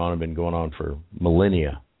are going on have been going on for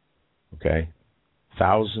millennia, okay?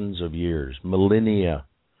 Thousands of years, millennia.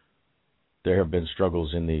 There have been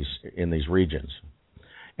struggles in these regions,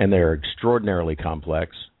 and they're extraordinarily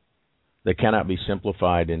complex. They cannot be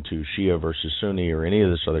simplified into Shia versus Sunni or any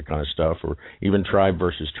of this other kind of stuff, or even tribe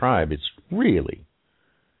versus tribe.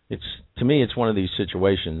 To me, it's one of these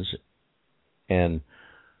situations, and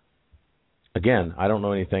again, I don't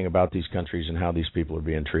know anything about these countries and how these people are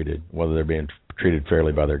being treated, whether they're being treated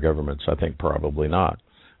fairly by their governments. I think probably not.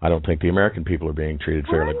 I don't think the American people are being treated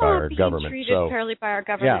fairly by our government. Fairly by our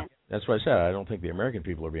government. Yeah, that's what I said. I don't think the American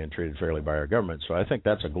people are being treated fairly by our government. So I think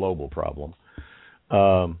that's a global problem.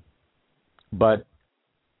 But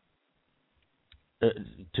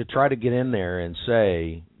to try to get in there and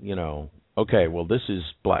say, okay, well, this is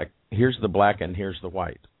black. Here's the black and here's the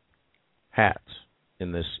white hats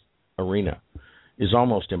in this arena is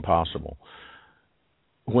almost impossible.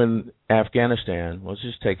 When Afghanistan, let's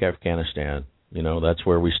just take Afghanistan, that's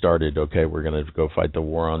where we started. Okay, we're going to go fight the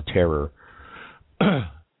war on terror.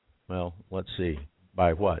 Well, let's see.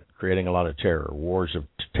 By what? Creating a lot of terror. War's a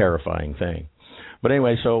terrifying thing. But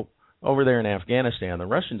anyway, so over there in Afghanistan, the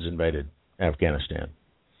Russians invaded Afghanistan.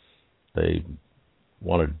 They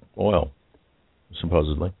wanted oil,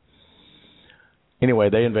 supposedly. Anyway,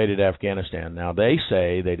 they invaded Afghanistan. Now, they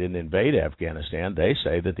say they didn't invade Afghanistan. They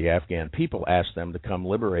say that the Afghan people asked them to come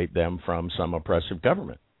liberate them from some oppressive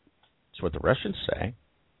government. That's what the Russians say.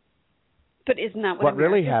 But isn't that what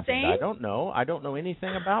really happened? Saying? I don't know. I don't know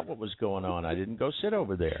anything about what was going on. I didn't go sit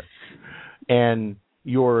over there. And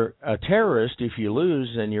you're a terrorist if you lose,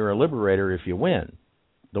 and you're a liberator if you win.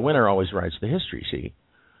 The winner always writes the history, see?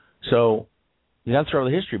 So you got to throw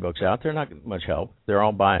the history books out. They're not much help. They're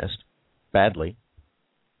all biased, badly.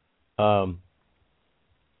 So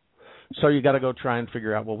you got to go try and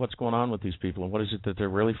figure out, well, what's going on with these people, and what is it that they're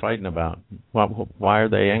really fighting about? Why are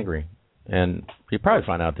they angry? And you probably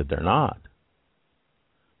find out that they're not.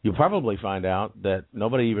 You'll probably find out that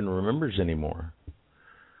nobody even remembers anymore.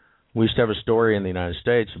 We used to have a story in the United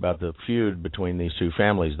States about the feud between these two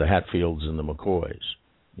families, the Hatfields and the McCoys.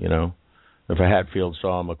 If a Hatfield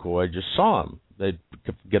saw a McCoy, just saw him, they'd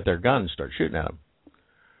get their guns, start shooting at him.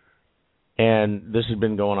 And this has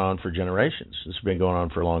been going on for generations. This has been going on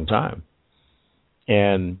for a long time.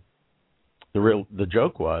 And the running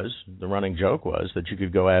joke was that you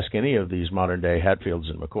could go ask any of these modern-day Hatfields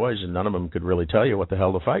and McCoys, and none of them could really tell you what the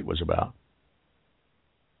hell the fight was about.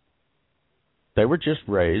 They were just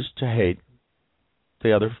raised to hate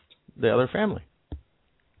the other family.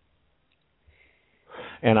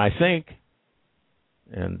 And I think,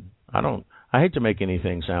 and I hate to make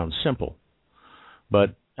anything sound simple,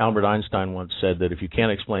 but Albert Einstein once said that if you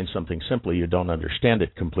can't explain something simply, you don't understand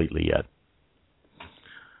it completely yet.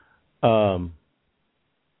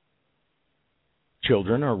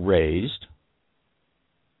 Children are raised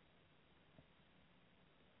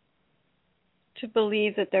to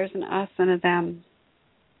believe that there's an us and a them.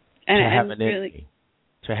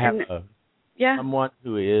 Someone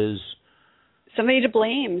who is somebody to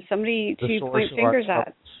blame, somebody to point fingers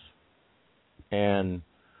at. And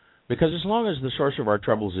because as long as the source of our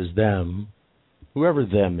troubles is them, whoever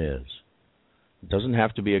them is, it doesn't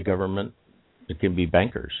have to be a government. It can be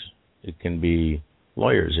bankers. It can be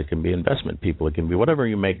lawyers. It can be investment people. It can be whatever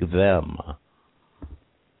you make them.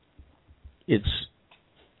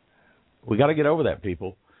 We got to get over that,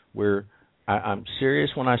 people. I'm serious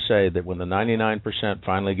when I say that when the 99%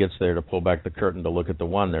 finally gets there to pull back the curtain to look at the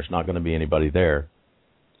 1%, there's not going to be anybody there.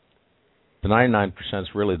 The 99%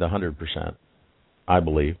 is really the 100%, I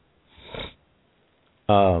believe.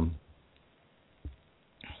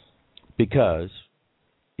 Because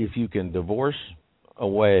if you can divorce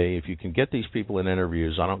away, if you can get these people in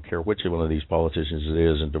interviews, I don't care which one of these politicians it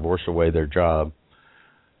is, and divorce away their job,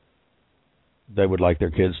 they would like their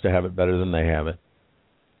kids to have it better than they have it.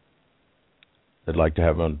 They'd like to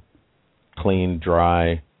have a clean,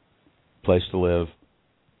 dry place to live.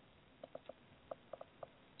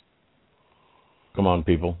 Come on,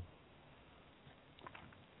 people.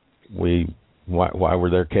 why were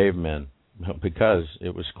there cavemen? Because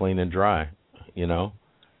it was clean and dry. We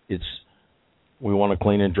want a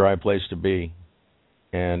clean and dry place to be,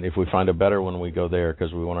 and if we find a better one, we go there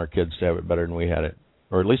because we want our kids to have it better than we had it,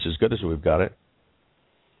 or at least as good as we've got it.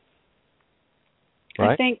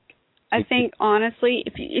 Right? I think honestly,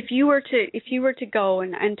 if you were to go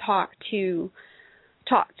and talk to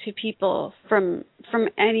people from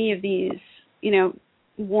any of these,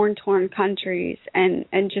 war-torn countries and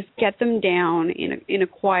just get them down in a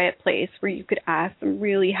quiet place where you could ask them,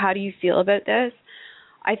 really, how do you feel about this?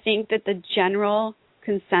 I think that the general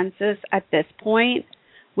consensus at this point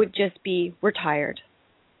would just be, we're tired.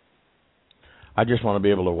 I just want to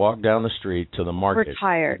be able to walk down the street to the market, we're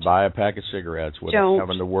tired. Buy a pack of cigarettes without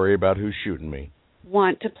having to worry about who's shooting me.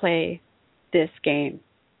 Want to play this game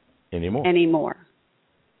anymore.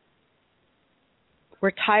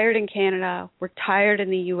 We're tired in Canada. We're tired in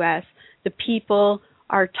the U.S. The people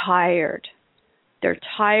are tired. They're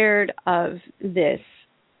tired of this.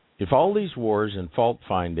 If all these wars and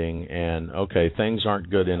fault-finding and, things aren't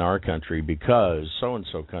good in our country because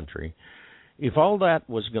so-and-so country, if all that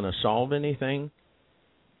was going to solve anything,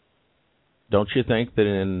 don't you think that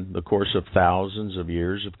in the course of thousands of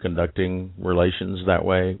years of conducting relations that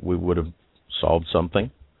way, we would have solved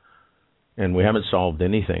something? And we haven't solved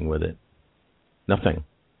anything with it. Nothing.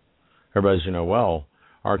 Everybody's,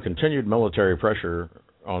 our continued military pressure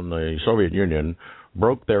on the Soviet Union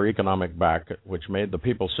broke their economic back, which made the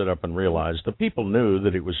people sit up and realize the people knew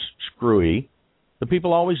that it was screwy. The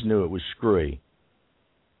people always knew it was screwy.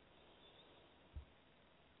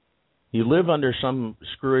 You live under some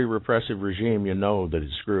screwy repressive regime, you know that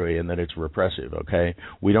it's screwy and that it's repressive, okay?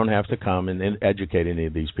 We don't have to come and educate any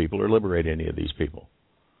of these people or liberate any of these people.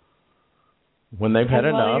 When they've had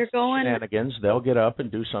enough shenanigans, they'll get up and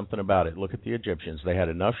do something about it. Look at the Egyptians. They had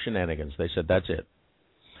enough shenanigans. They said, that's it.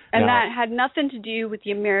 And that had nothing to do with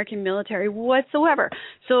the American military whatsoever.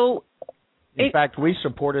 So, in fact, we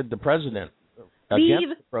supported the president against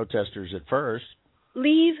the protesters at first.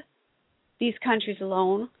 Leave these countries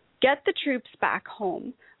alone. Get the troops back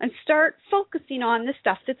home and start focusing on the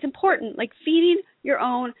stuff that's important, like feeding your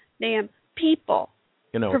own damn people,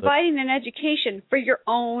 providing an education for your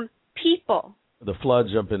own people. The floods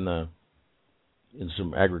up in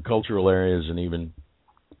some agricultural areas and even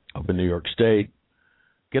up in New York State,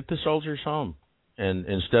 get the soldiers home. And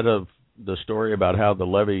instead of the story about how the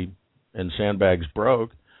levee and sandbags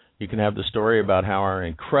broke, you can have the story about how our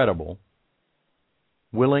incredible,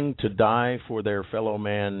 willing to die for their fellow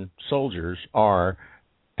man soldiers are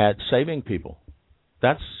at saving people.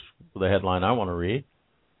 That's the headline I want to read.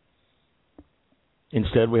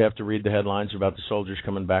 Instead, we have to read the headlines about the soldiers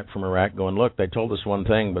coming back from Iraq going, look, they told us one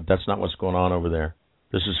thing, but that's not what's going on over there.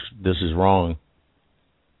 This is wrong.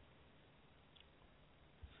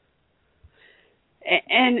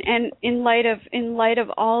 And in light of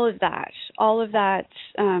all of that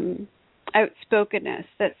outspokenness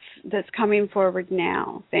that's coming forward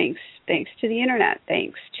now, thanks to the internet,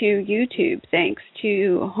 thanks to YouTube, thanks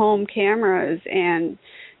to home cameras, and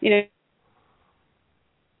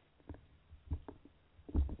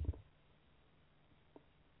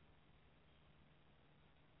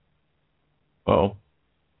Uh-oh.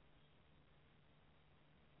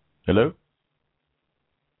 Hello?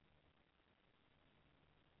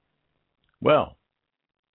 Well,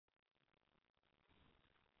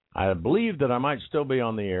 I believe that I might still be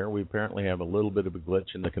on the air. We apparently have a little bit of a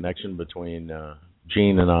glitch in the connection between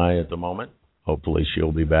Jean and I at the moment. Hopefully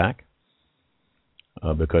she'll be back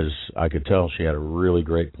because I could tell she had a really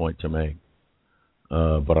great point to make.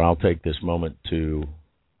 But I'll take this moment to...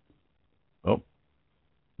 Oh,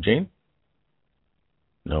 Jean?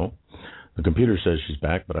 No. The computer says she's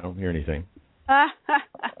back, but I don't hear anything.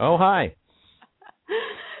 Oh, hi.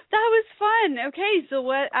 That was fun. Okay,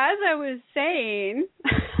 so as I was saying...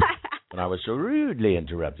 And I was so rudely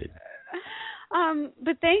interrupted.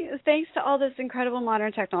 But thanks to all this incredible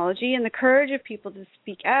modern technology and the courage of people to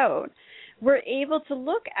speak out, we're able to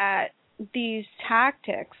look at these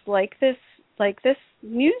tactics like this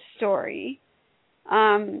news story,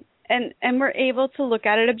 and we're able to look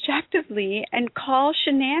at it objectively and call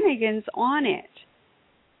shenanigans on it.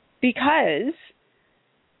 Because,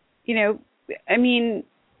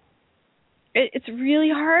 it's really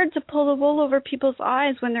hard to pull the wool over people's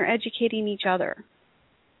eyes when they're educating each other.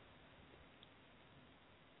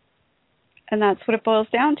 And that's what it boils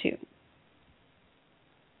down to. It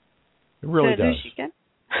really does.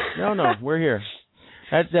 No, we're here.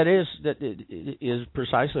 That is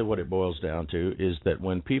precisely what it boils down to, is that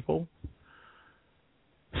when people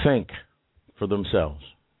think for themselves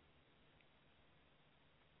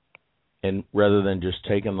and rather than just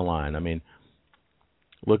taking the line. I mean,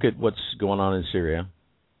 look at what's going on in Syria.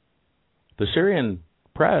 The Syrian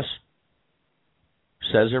press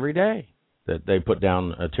says every day that they put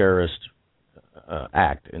down a terrorist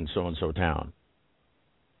act in so-and-so town.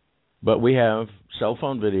 But we have cell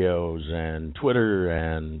phone videos and Twitter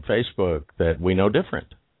and Facebook that we know different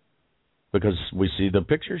because we see the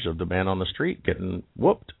pictures of the man on the street getting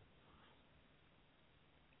whooped.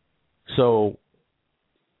 So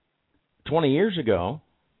 20 years ago,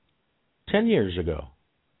 10 years ago,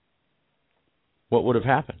 what would have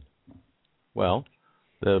happened? Well,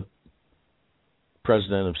 the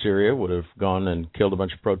president of Syria would have gone and killed a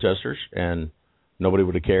bunch of protesters, and nobody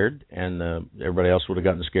would have cared, and everybody else would have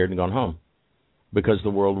gotten scared and gone home because the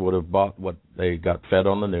world would have bought what they got fed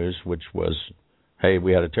on the news, which was, hey,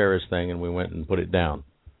 we had a terrorist thing, and we went and put it down.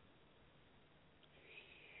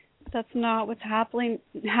 That's not what's happening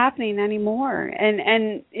anymore.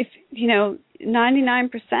 And if,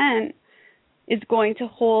 99% is going to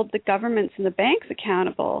hold the governments and the banks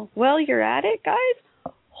accountable, well, you're at it,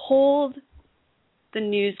 guys. Hold the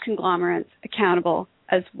news conglomerates accountable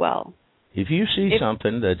as well. If you see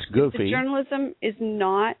something that's goofy, the journalism is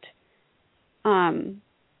not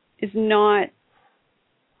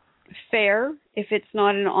fair, if it's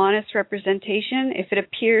not an honest representation, if it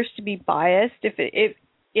appears to be biased, if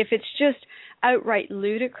it's just outright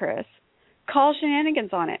ludicrous, call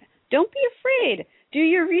shenanigans on it. Don't be afraid. Do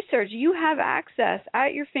your research. You have access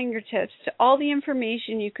at your fingertips to all the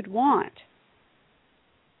information you could want.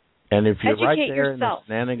 And if you're Educate right there yourself. and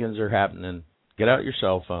the shenanigans are happening, get out your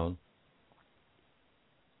cell phone,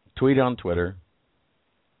 tweet on Twitter,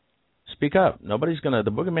 speak up. The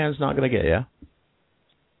boogeyman's not going to get you.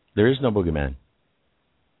 There is no boogeyman.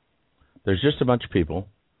 There's just a bunch of people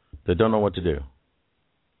that don't know what to do.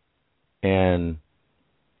 And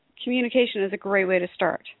communication is a great way to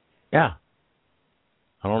start. Yeah.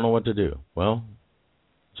 I don't know what to do. Well,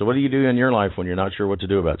 so what do you do in your life when you're not sure what to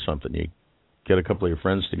do about something? You get a couple of your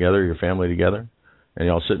friends together, your family together, and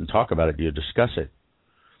you all sit and talk about it. You discuss it.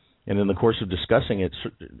 And in the course of discussing it,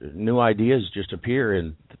 new ideas just appear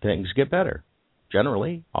and things get better.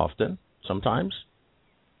 Generally, often, sometimes.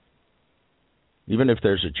 Even if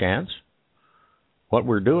there's a chance, what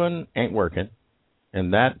we're doing ain't working.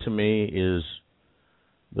 And that, to me, is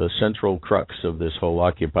the central crux of this whole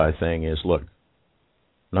Occupy thing is, look,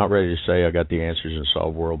 I'm not ready to say I got the answers and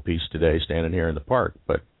solve world peace today standing here in the park,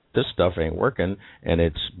 but this stuff ain't working, and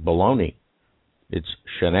it's baloney. It's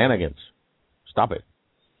shenanigans. Stop it.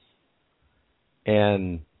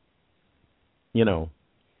 And,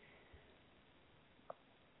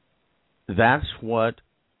 that's what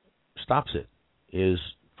stops it, is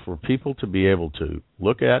for people to be able to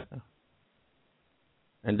look at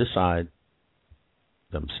and decide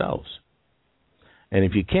themselves. And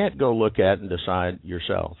if you can't go look at and decide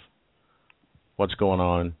yourself what's going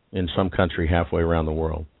on in some country halfway around the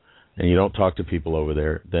world, and you don't talk to people over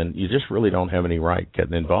there, then you just really don't have any right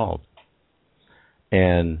getting involved.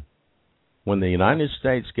 And when the United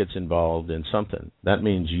States gets involved in something, that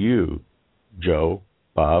means you, Joe,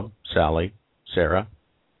 Bob, Sally, Sarah,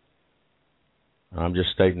 I'm just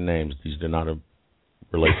stating names. These do not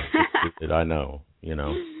relate to that I know,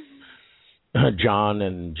 John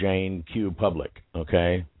and Jane Q. Public,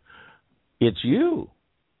 okay? It's you.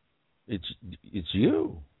 It's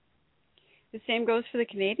you. The same goes for the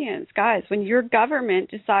Canadians, guys. When your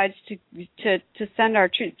government decides to send our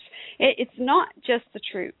troops, it's not just the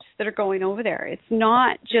troops that are going over there. It's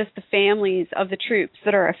not just the families of the troops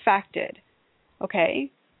that are affected,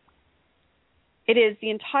 okay? It is the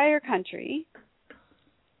entire country,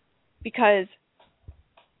 because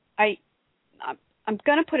I'm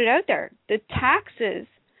going to put it out there. The taxes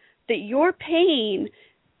that you're paying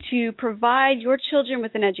to provide your children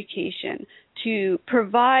with an education, to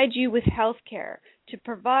provide you with health care, to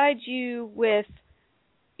provide you with,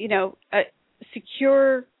 a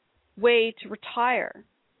secure way to retire,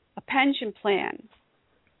 a pension plan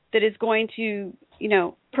that is going to,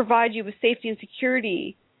 provide you with safety and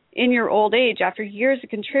security in your old age after years of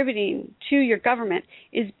contributing to your government,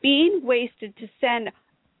 is being wasted to send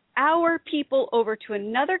our people over to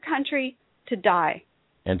another country to die.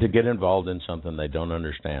 And to get involved in something they don't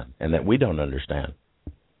understand and that we don't understand.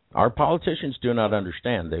 Our politicians do not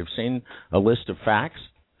understand. They've seen a list of facts,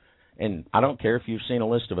 and I don't care if you've seen a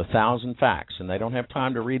list of 1,000 facts, and they don't have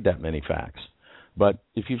time to read that many facts. But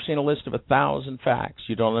if you've seen a list of 1,000 facts,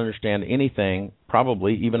 you don't understand anything,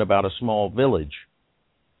 probably even about a small village,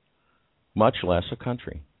 much less a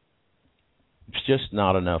country. It's just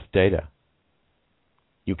not enough data.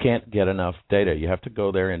 You can't get enough data. You have to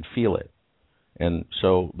go there and feel it And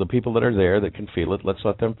so the people that are there that can feel it, let's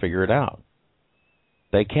let them figure it out.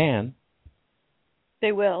 They can.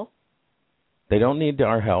 They will. They don't need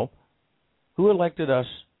our help. Who elected us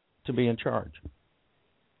to be in charge?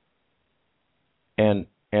 And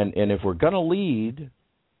if we're going to lead,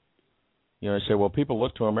 I say, well, people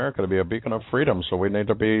look to America to be a beacon of freedom, so we need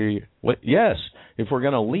to be. Yes, if we're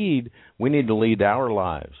going to lead, we need to lead our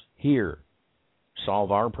lives here,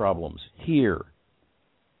 solve our problems here.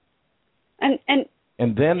 And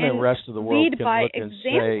then the rest of the world can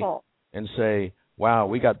look and say, wow,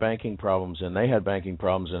 we got banking problems, and they had banking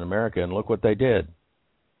problems in America, and look what they did.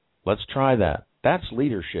 Let's try that. That's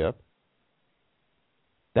leadership.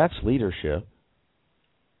 That's leadership.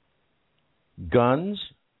 Guns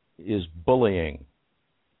is bullying.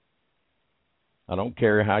 I don't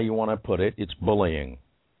care how you want to put it, it's bullying.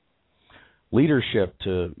 Leadership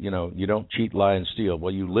you don't cheat, lie, and steal.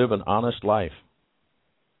 Well, you live an honest life.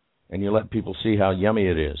 And you let people see how yummy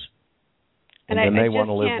it is. And then they want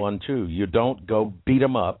to live one too. You don't go beat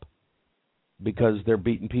them up because they're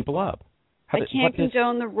beating people up. I can't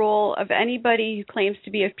condone the role of anybody who claims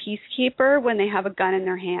to be a peacekeeper when they have a gun in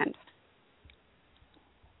their hand.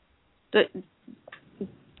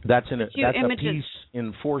 That's a peace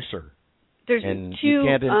enforcer. And you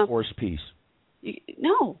can't enforce peace.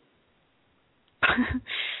 No.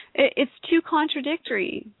 It's too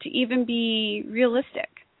contradictory to even be realistic.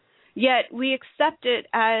 Yet we accept it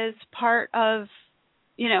as part of,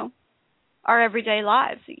 our everyday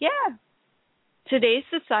lives. Yeah. Today's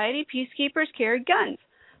society, peacekeepers carry guns.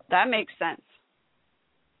 That makes sense.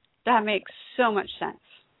 That makes so much sense.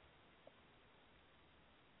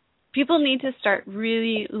 People need to start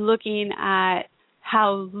really looking at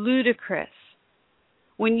how ludicrous,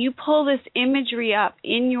 when you pull this imagery up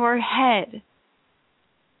in your head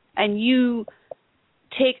and you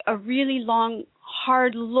take a really long,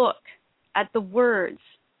 hard look at the words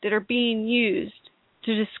that are being used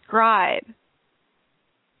to describe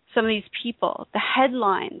some of these people, the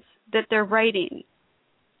headlines that they're writing,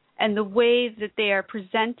 and the way that they are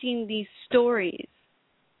presenting these stories.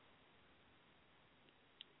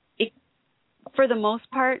 For the most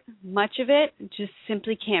part, much of it just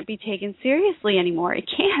simply can't be taken seriously anymore. It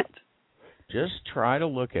can't. Just try to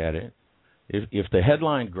look at it. If the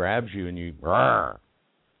headline grabs you and you try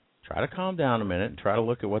to calm down a minute and try to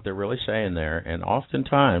look at what they're really saying there, and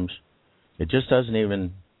oftentimes it just doesn't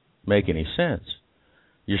even make any sense.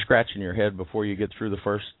 You're scratching your head before you get through the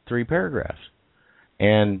first 3 paragraphs.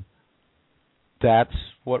 And that's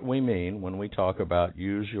what we mean when we talk about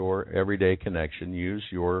use your everyday connection, use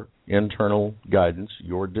your internal guidance,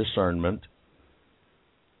 your discernment.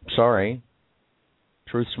 Sorry,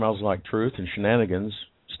 truth smells like truth and shenanigans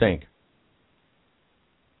stink.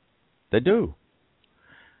 They do.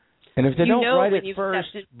 And if they don't write it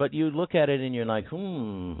first, but you look at it and you're like,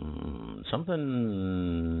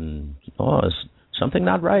 something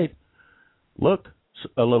not right, look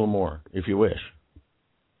a little more if you wish.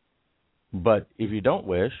 But if you don't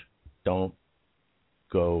wish, don't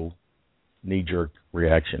go knee-jerk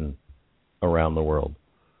reaction around the world.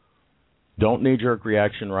 Don't knee-jerk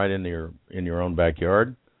reaction right in your own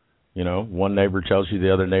backyard. One neighbor tells you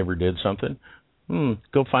the other neighbor did something.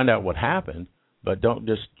 Go find out what happened, but don't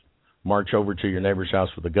just march over to your neighbor's house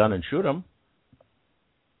with a gun and shoot them.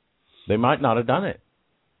 They might not have done it.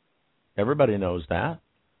 Everybody knows that.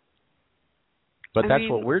 But that's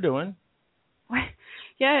what we're doing.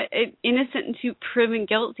 Yeah, innocent until proven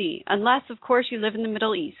guilty, unless, of course, you live in the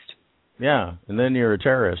Middle East. Yeah, and then you're a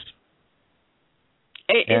terrorist.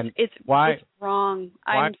 It's wrong.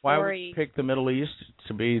 I'm sorry. Why would you pick the Middle East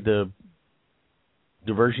to be the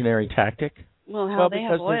diversionary tactic? They have oil.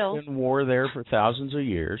 Because there's been war there for thousands of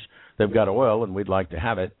years. They've got oil, and we'd like to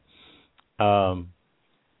have it. But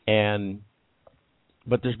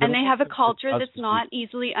there's been they have a culture that's not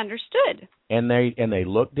easily understood. And they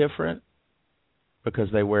look different because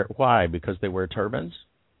they wear why? Because they wear turbans.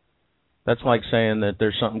 That's like saying that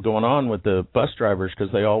there's something going on with the bus drivers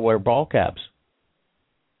because they all wear ball caps.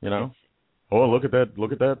 Oh, look at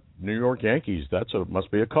that New York Yankees.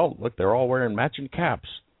 Must be a cult. Look, they're all wearing matching caps.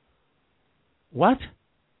 What?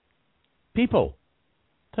 People,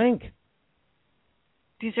 think.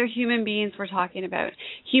 These are human beings we're talking about.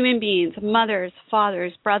 Human beings, mothers,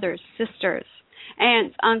 fathers, brothers, sisters,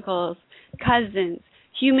 aunts, uncles, cousins,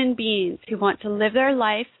 human beings who want to live their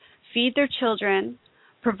life, feed their children,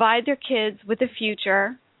 provide their kids with a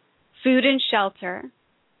future, food and shelter,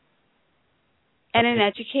 and an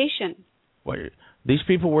education. Well, these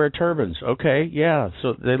people wear turbans. Okay, yeah.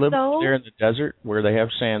 So they live there in the desert where they have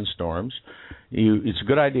sandstorms. It's a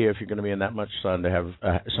good idea if you're going to be in that much sun to have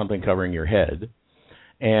something covering your head.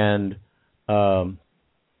 And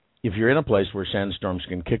if you're in a place where sandstorms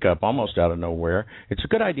can kick up almost out of nowhere, it's a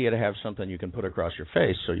good idea to have something you can put across your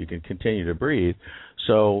face so you can continue to breathe.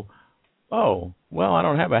 So, oh, well, I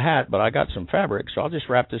don't have a hat, but I got some fabric, so I'll just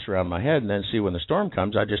wrap this around my head, and then see when the storm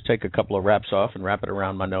comes, I just take a couple of wraps off and wrap it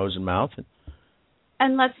around my nose and mouth.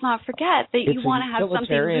 And let's not forget that you want to have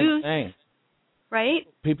something loose, thing. Right?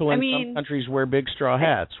 People in some countries wear big straw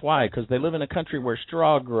hats. Why? Because they live in a country where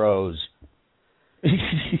straw grows.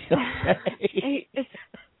 Okay.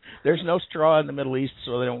 There's no straw in the Middle East,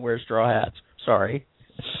 so they don't wear straw hats. Sorry.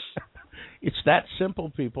 It's that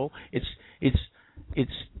simple, people. It's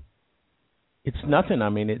nothing. I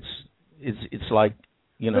mean, it's like,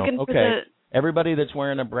 you know, okay, everybody that's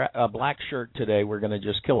wearing a black shirt today, we're going to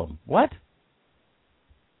just kill them. What?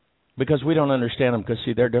 Because we don't understand them. Because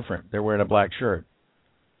see, they're different. They're wearing a black shirt.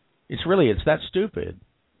 It's that stupid.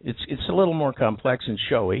 It's a little more complex and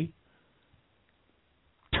showy.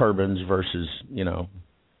 Turbans versus, you know.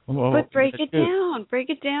 Well, but break it down. Break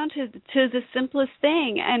it down to the simplest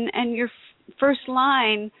thing. And your first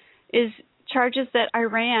line is charges that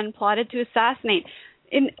Iran plotted to assassinate.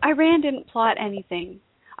 Iran didn't plot anything.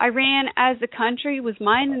 Iran, as a country, was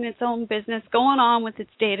minding its own business, going on with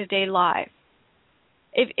its day-to-day life.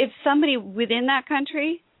 If somebody within that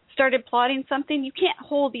country started plotting something, you can't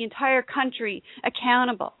hold the entire country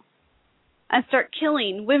accountable and start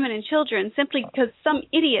killing women and children simply because some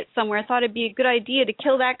idiot somewhere thought it'd be a good idea to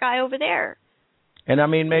kill that guy over there. And I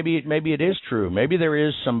mean, maybe it is true. Maybe there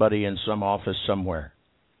is somebody in some office somewhere.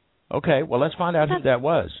 Okay, well, let's find out who that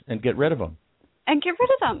was and get rid of them. And get rid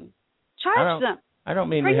of them. Charge them. I don't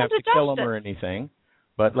mean we have to kill them or anything,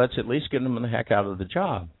 but let's at least get them the heck out of the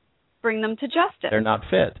job. Bring them to justice. They're not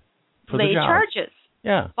fit for the job. Lay charges.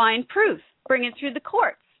 Yeah. Find proof. Bring it through the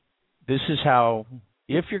courts. This is how...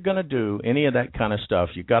 If you're going to do any of that kind of stuff,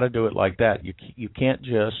 you got to do it like that. You can't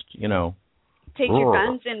just, you know, take your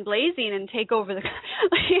guns in blazing and take over the.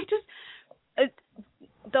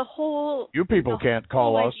 The whole. You people can't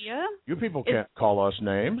call us. Idea, you people can't call us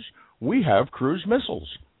names. We have cruise missiles.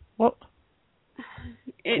 Well,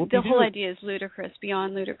 the whole idea is ludicrous,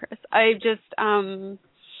 beyond ludicrous. I just, we're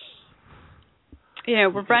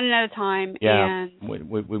running out of time. Yeah, and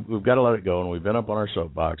we've got to let it go, and we've been up on our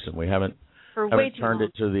soapbox, and we haven't turned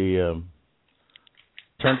it to the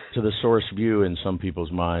source view in some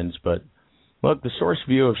people's minds. But look, the source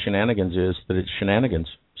view of shenanigans is that it's shenanigans.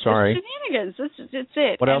 Sorry, it's shenanigans. It's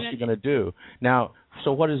it. What else are you going to do now?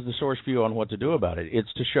 So what is the source view on what to do about it?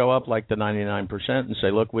 It's to show up like the 99% and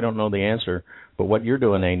say, look, we don't know the answer, but what you're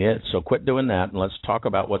doing ain't it. So quit doing that, and let's talk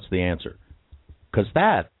about what's the answer. Because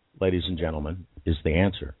that, ladies and gentlemen, is the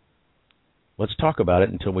answer. Let's talk about it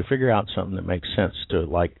until we figure out something that makes sense to,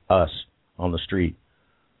 like, us on the street.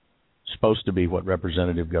 It's supposed to be what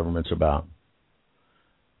representative government's about.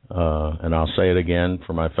 And I'll say it again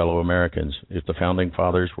for my fellow Americans. If the Founding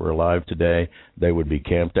Fathers were alive today, they would be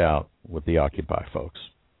camped out with the Occupy folks.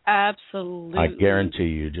 Absolutely. I guarantee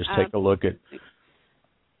you. Just take a look at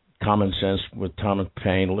Common Sense with Thomas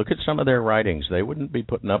Paine. Look at some of their writings. They wouldn't be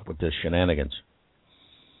putting up with this shenanigans.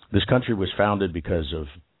 This country was founded because of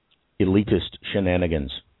elitist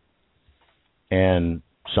shenanigans. And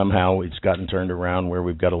somehow it's gotten turned around where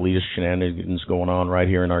we've got elitist shenanigans going on right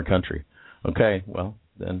here in our country. Okay, well,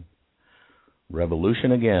 then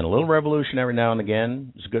revolution again. A little revolution every now and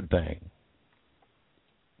again is a good thing.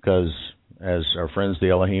 Because, as our friends the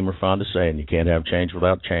Elohim are fond of saying, you can't have change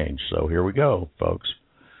without change. So here we go, folks.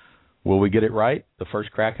 Will we get it right the first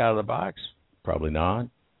crack out of the box? Probably not.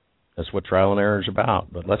 That's what trial and error is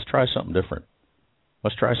about. But let's try something different.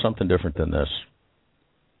 Let's try something different than this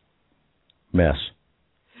mess.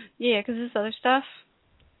 Yeah, because this other stuff,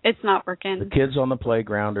 it's not working. The kids on the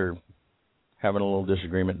playground are having a little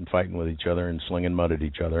disagreement and fighting with each other and slinging mud at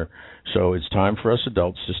each other. So it's time for us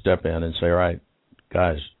adults to step in and say, all right,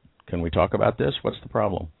 guys, can we talk about this? What's the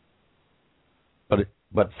problem?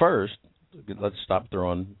 But first, let's stop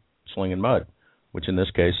throwing slinging mud, which in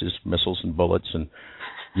this case is missiles and bullets and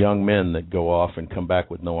young men that go off and come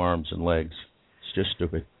back with no arms and legs. It's just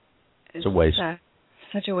stupid. It's a waste.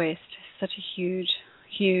 Such a waste. Such a huge,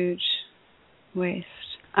 huge waste.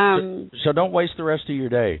 So don't waste the rest of your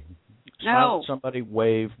day. Smile No. at somebody,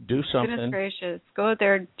 wave, do something. Goodness gracious. Go out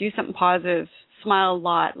there, do something positive, smile a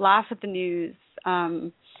lot, laugh at the news,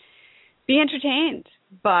 be entertained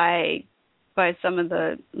by some of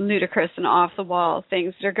the ludicrous and off-the-wall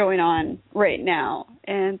things that are going on right now.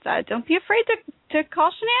 And don't be afraid to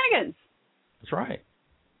call shenanigans. That's right.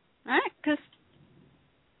 All right? Because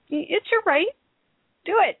it's your right.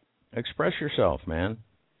 Do it. Express yourself, man.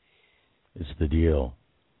 It's the deal.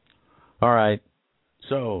 All right.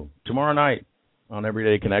 So, tomorrow night on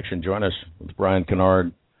Everyday Connection. Join us with Brian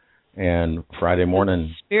Kennard and Friday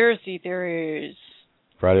morning. Conspiracy theories.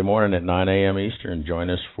 Friday morning at 9 a.m. Eastern. Join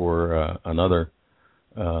us for another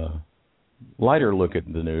lighter look at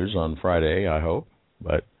the news on Friday, I hope.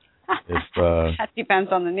 But if that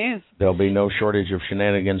depends on the news. There'll be no shortage of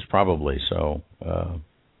shenanigans probably. So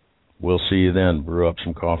we'll see you then. Brew up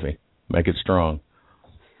some coffee. Make it strong.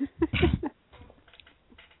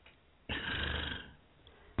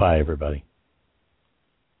 Bye, everybody.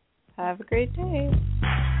 Have a great day.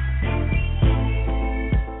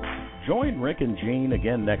 Join Rick and Jean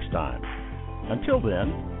again next time. Until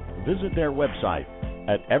then, visit their website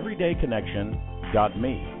at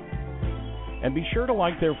everydayconnection.me. And be sure to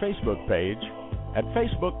like their Facebook page at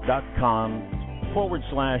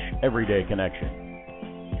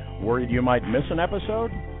facebook.com/everydayconnection. Worried you might miss an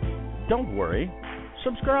episode? Don't worry.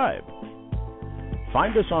 Subscribe.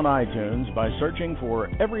 Find us on iTunes by searching for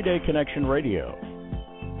Everyday Connection Radio.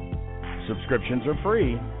 Subscriptions are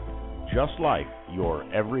free, just like your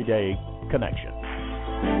Everyday Connection.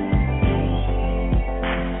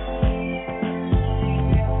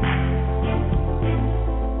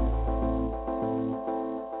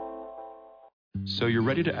 So you're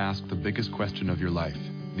ready to ask the biggest question of your life,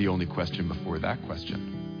 the only question before that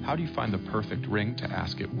question. How do you find the perfect ring to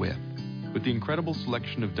ask it with? With the incredible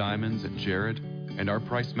selection of diamonds at Jared and our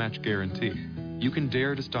price match guarantee, you can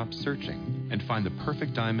dare to stop searching and find the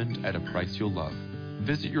perfect diamond at a price you'll love.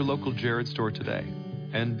 Visit your local Jared store today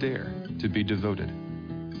and dare to be devoted.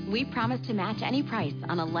 We promise to match any price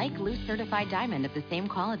on a like loose certified diamond of the same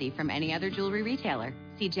quality from any other jewelry retailer.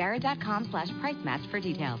 See jared.com/price match for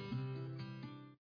details.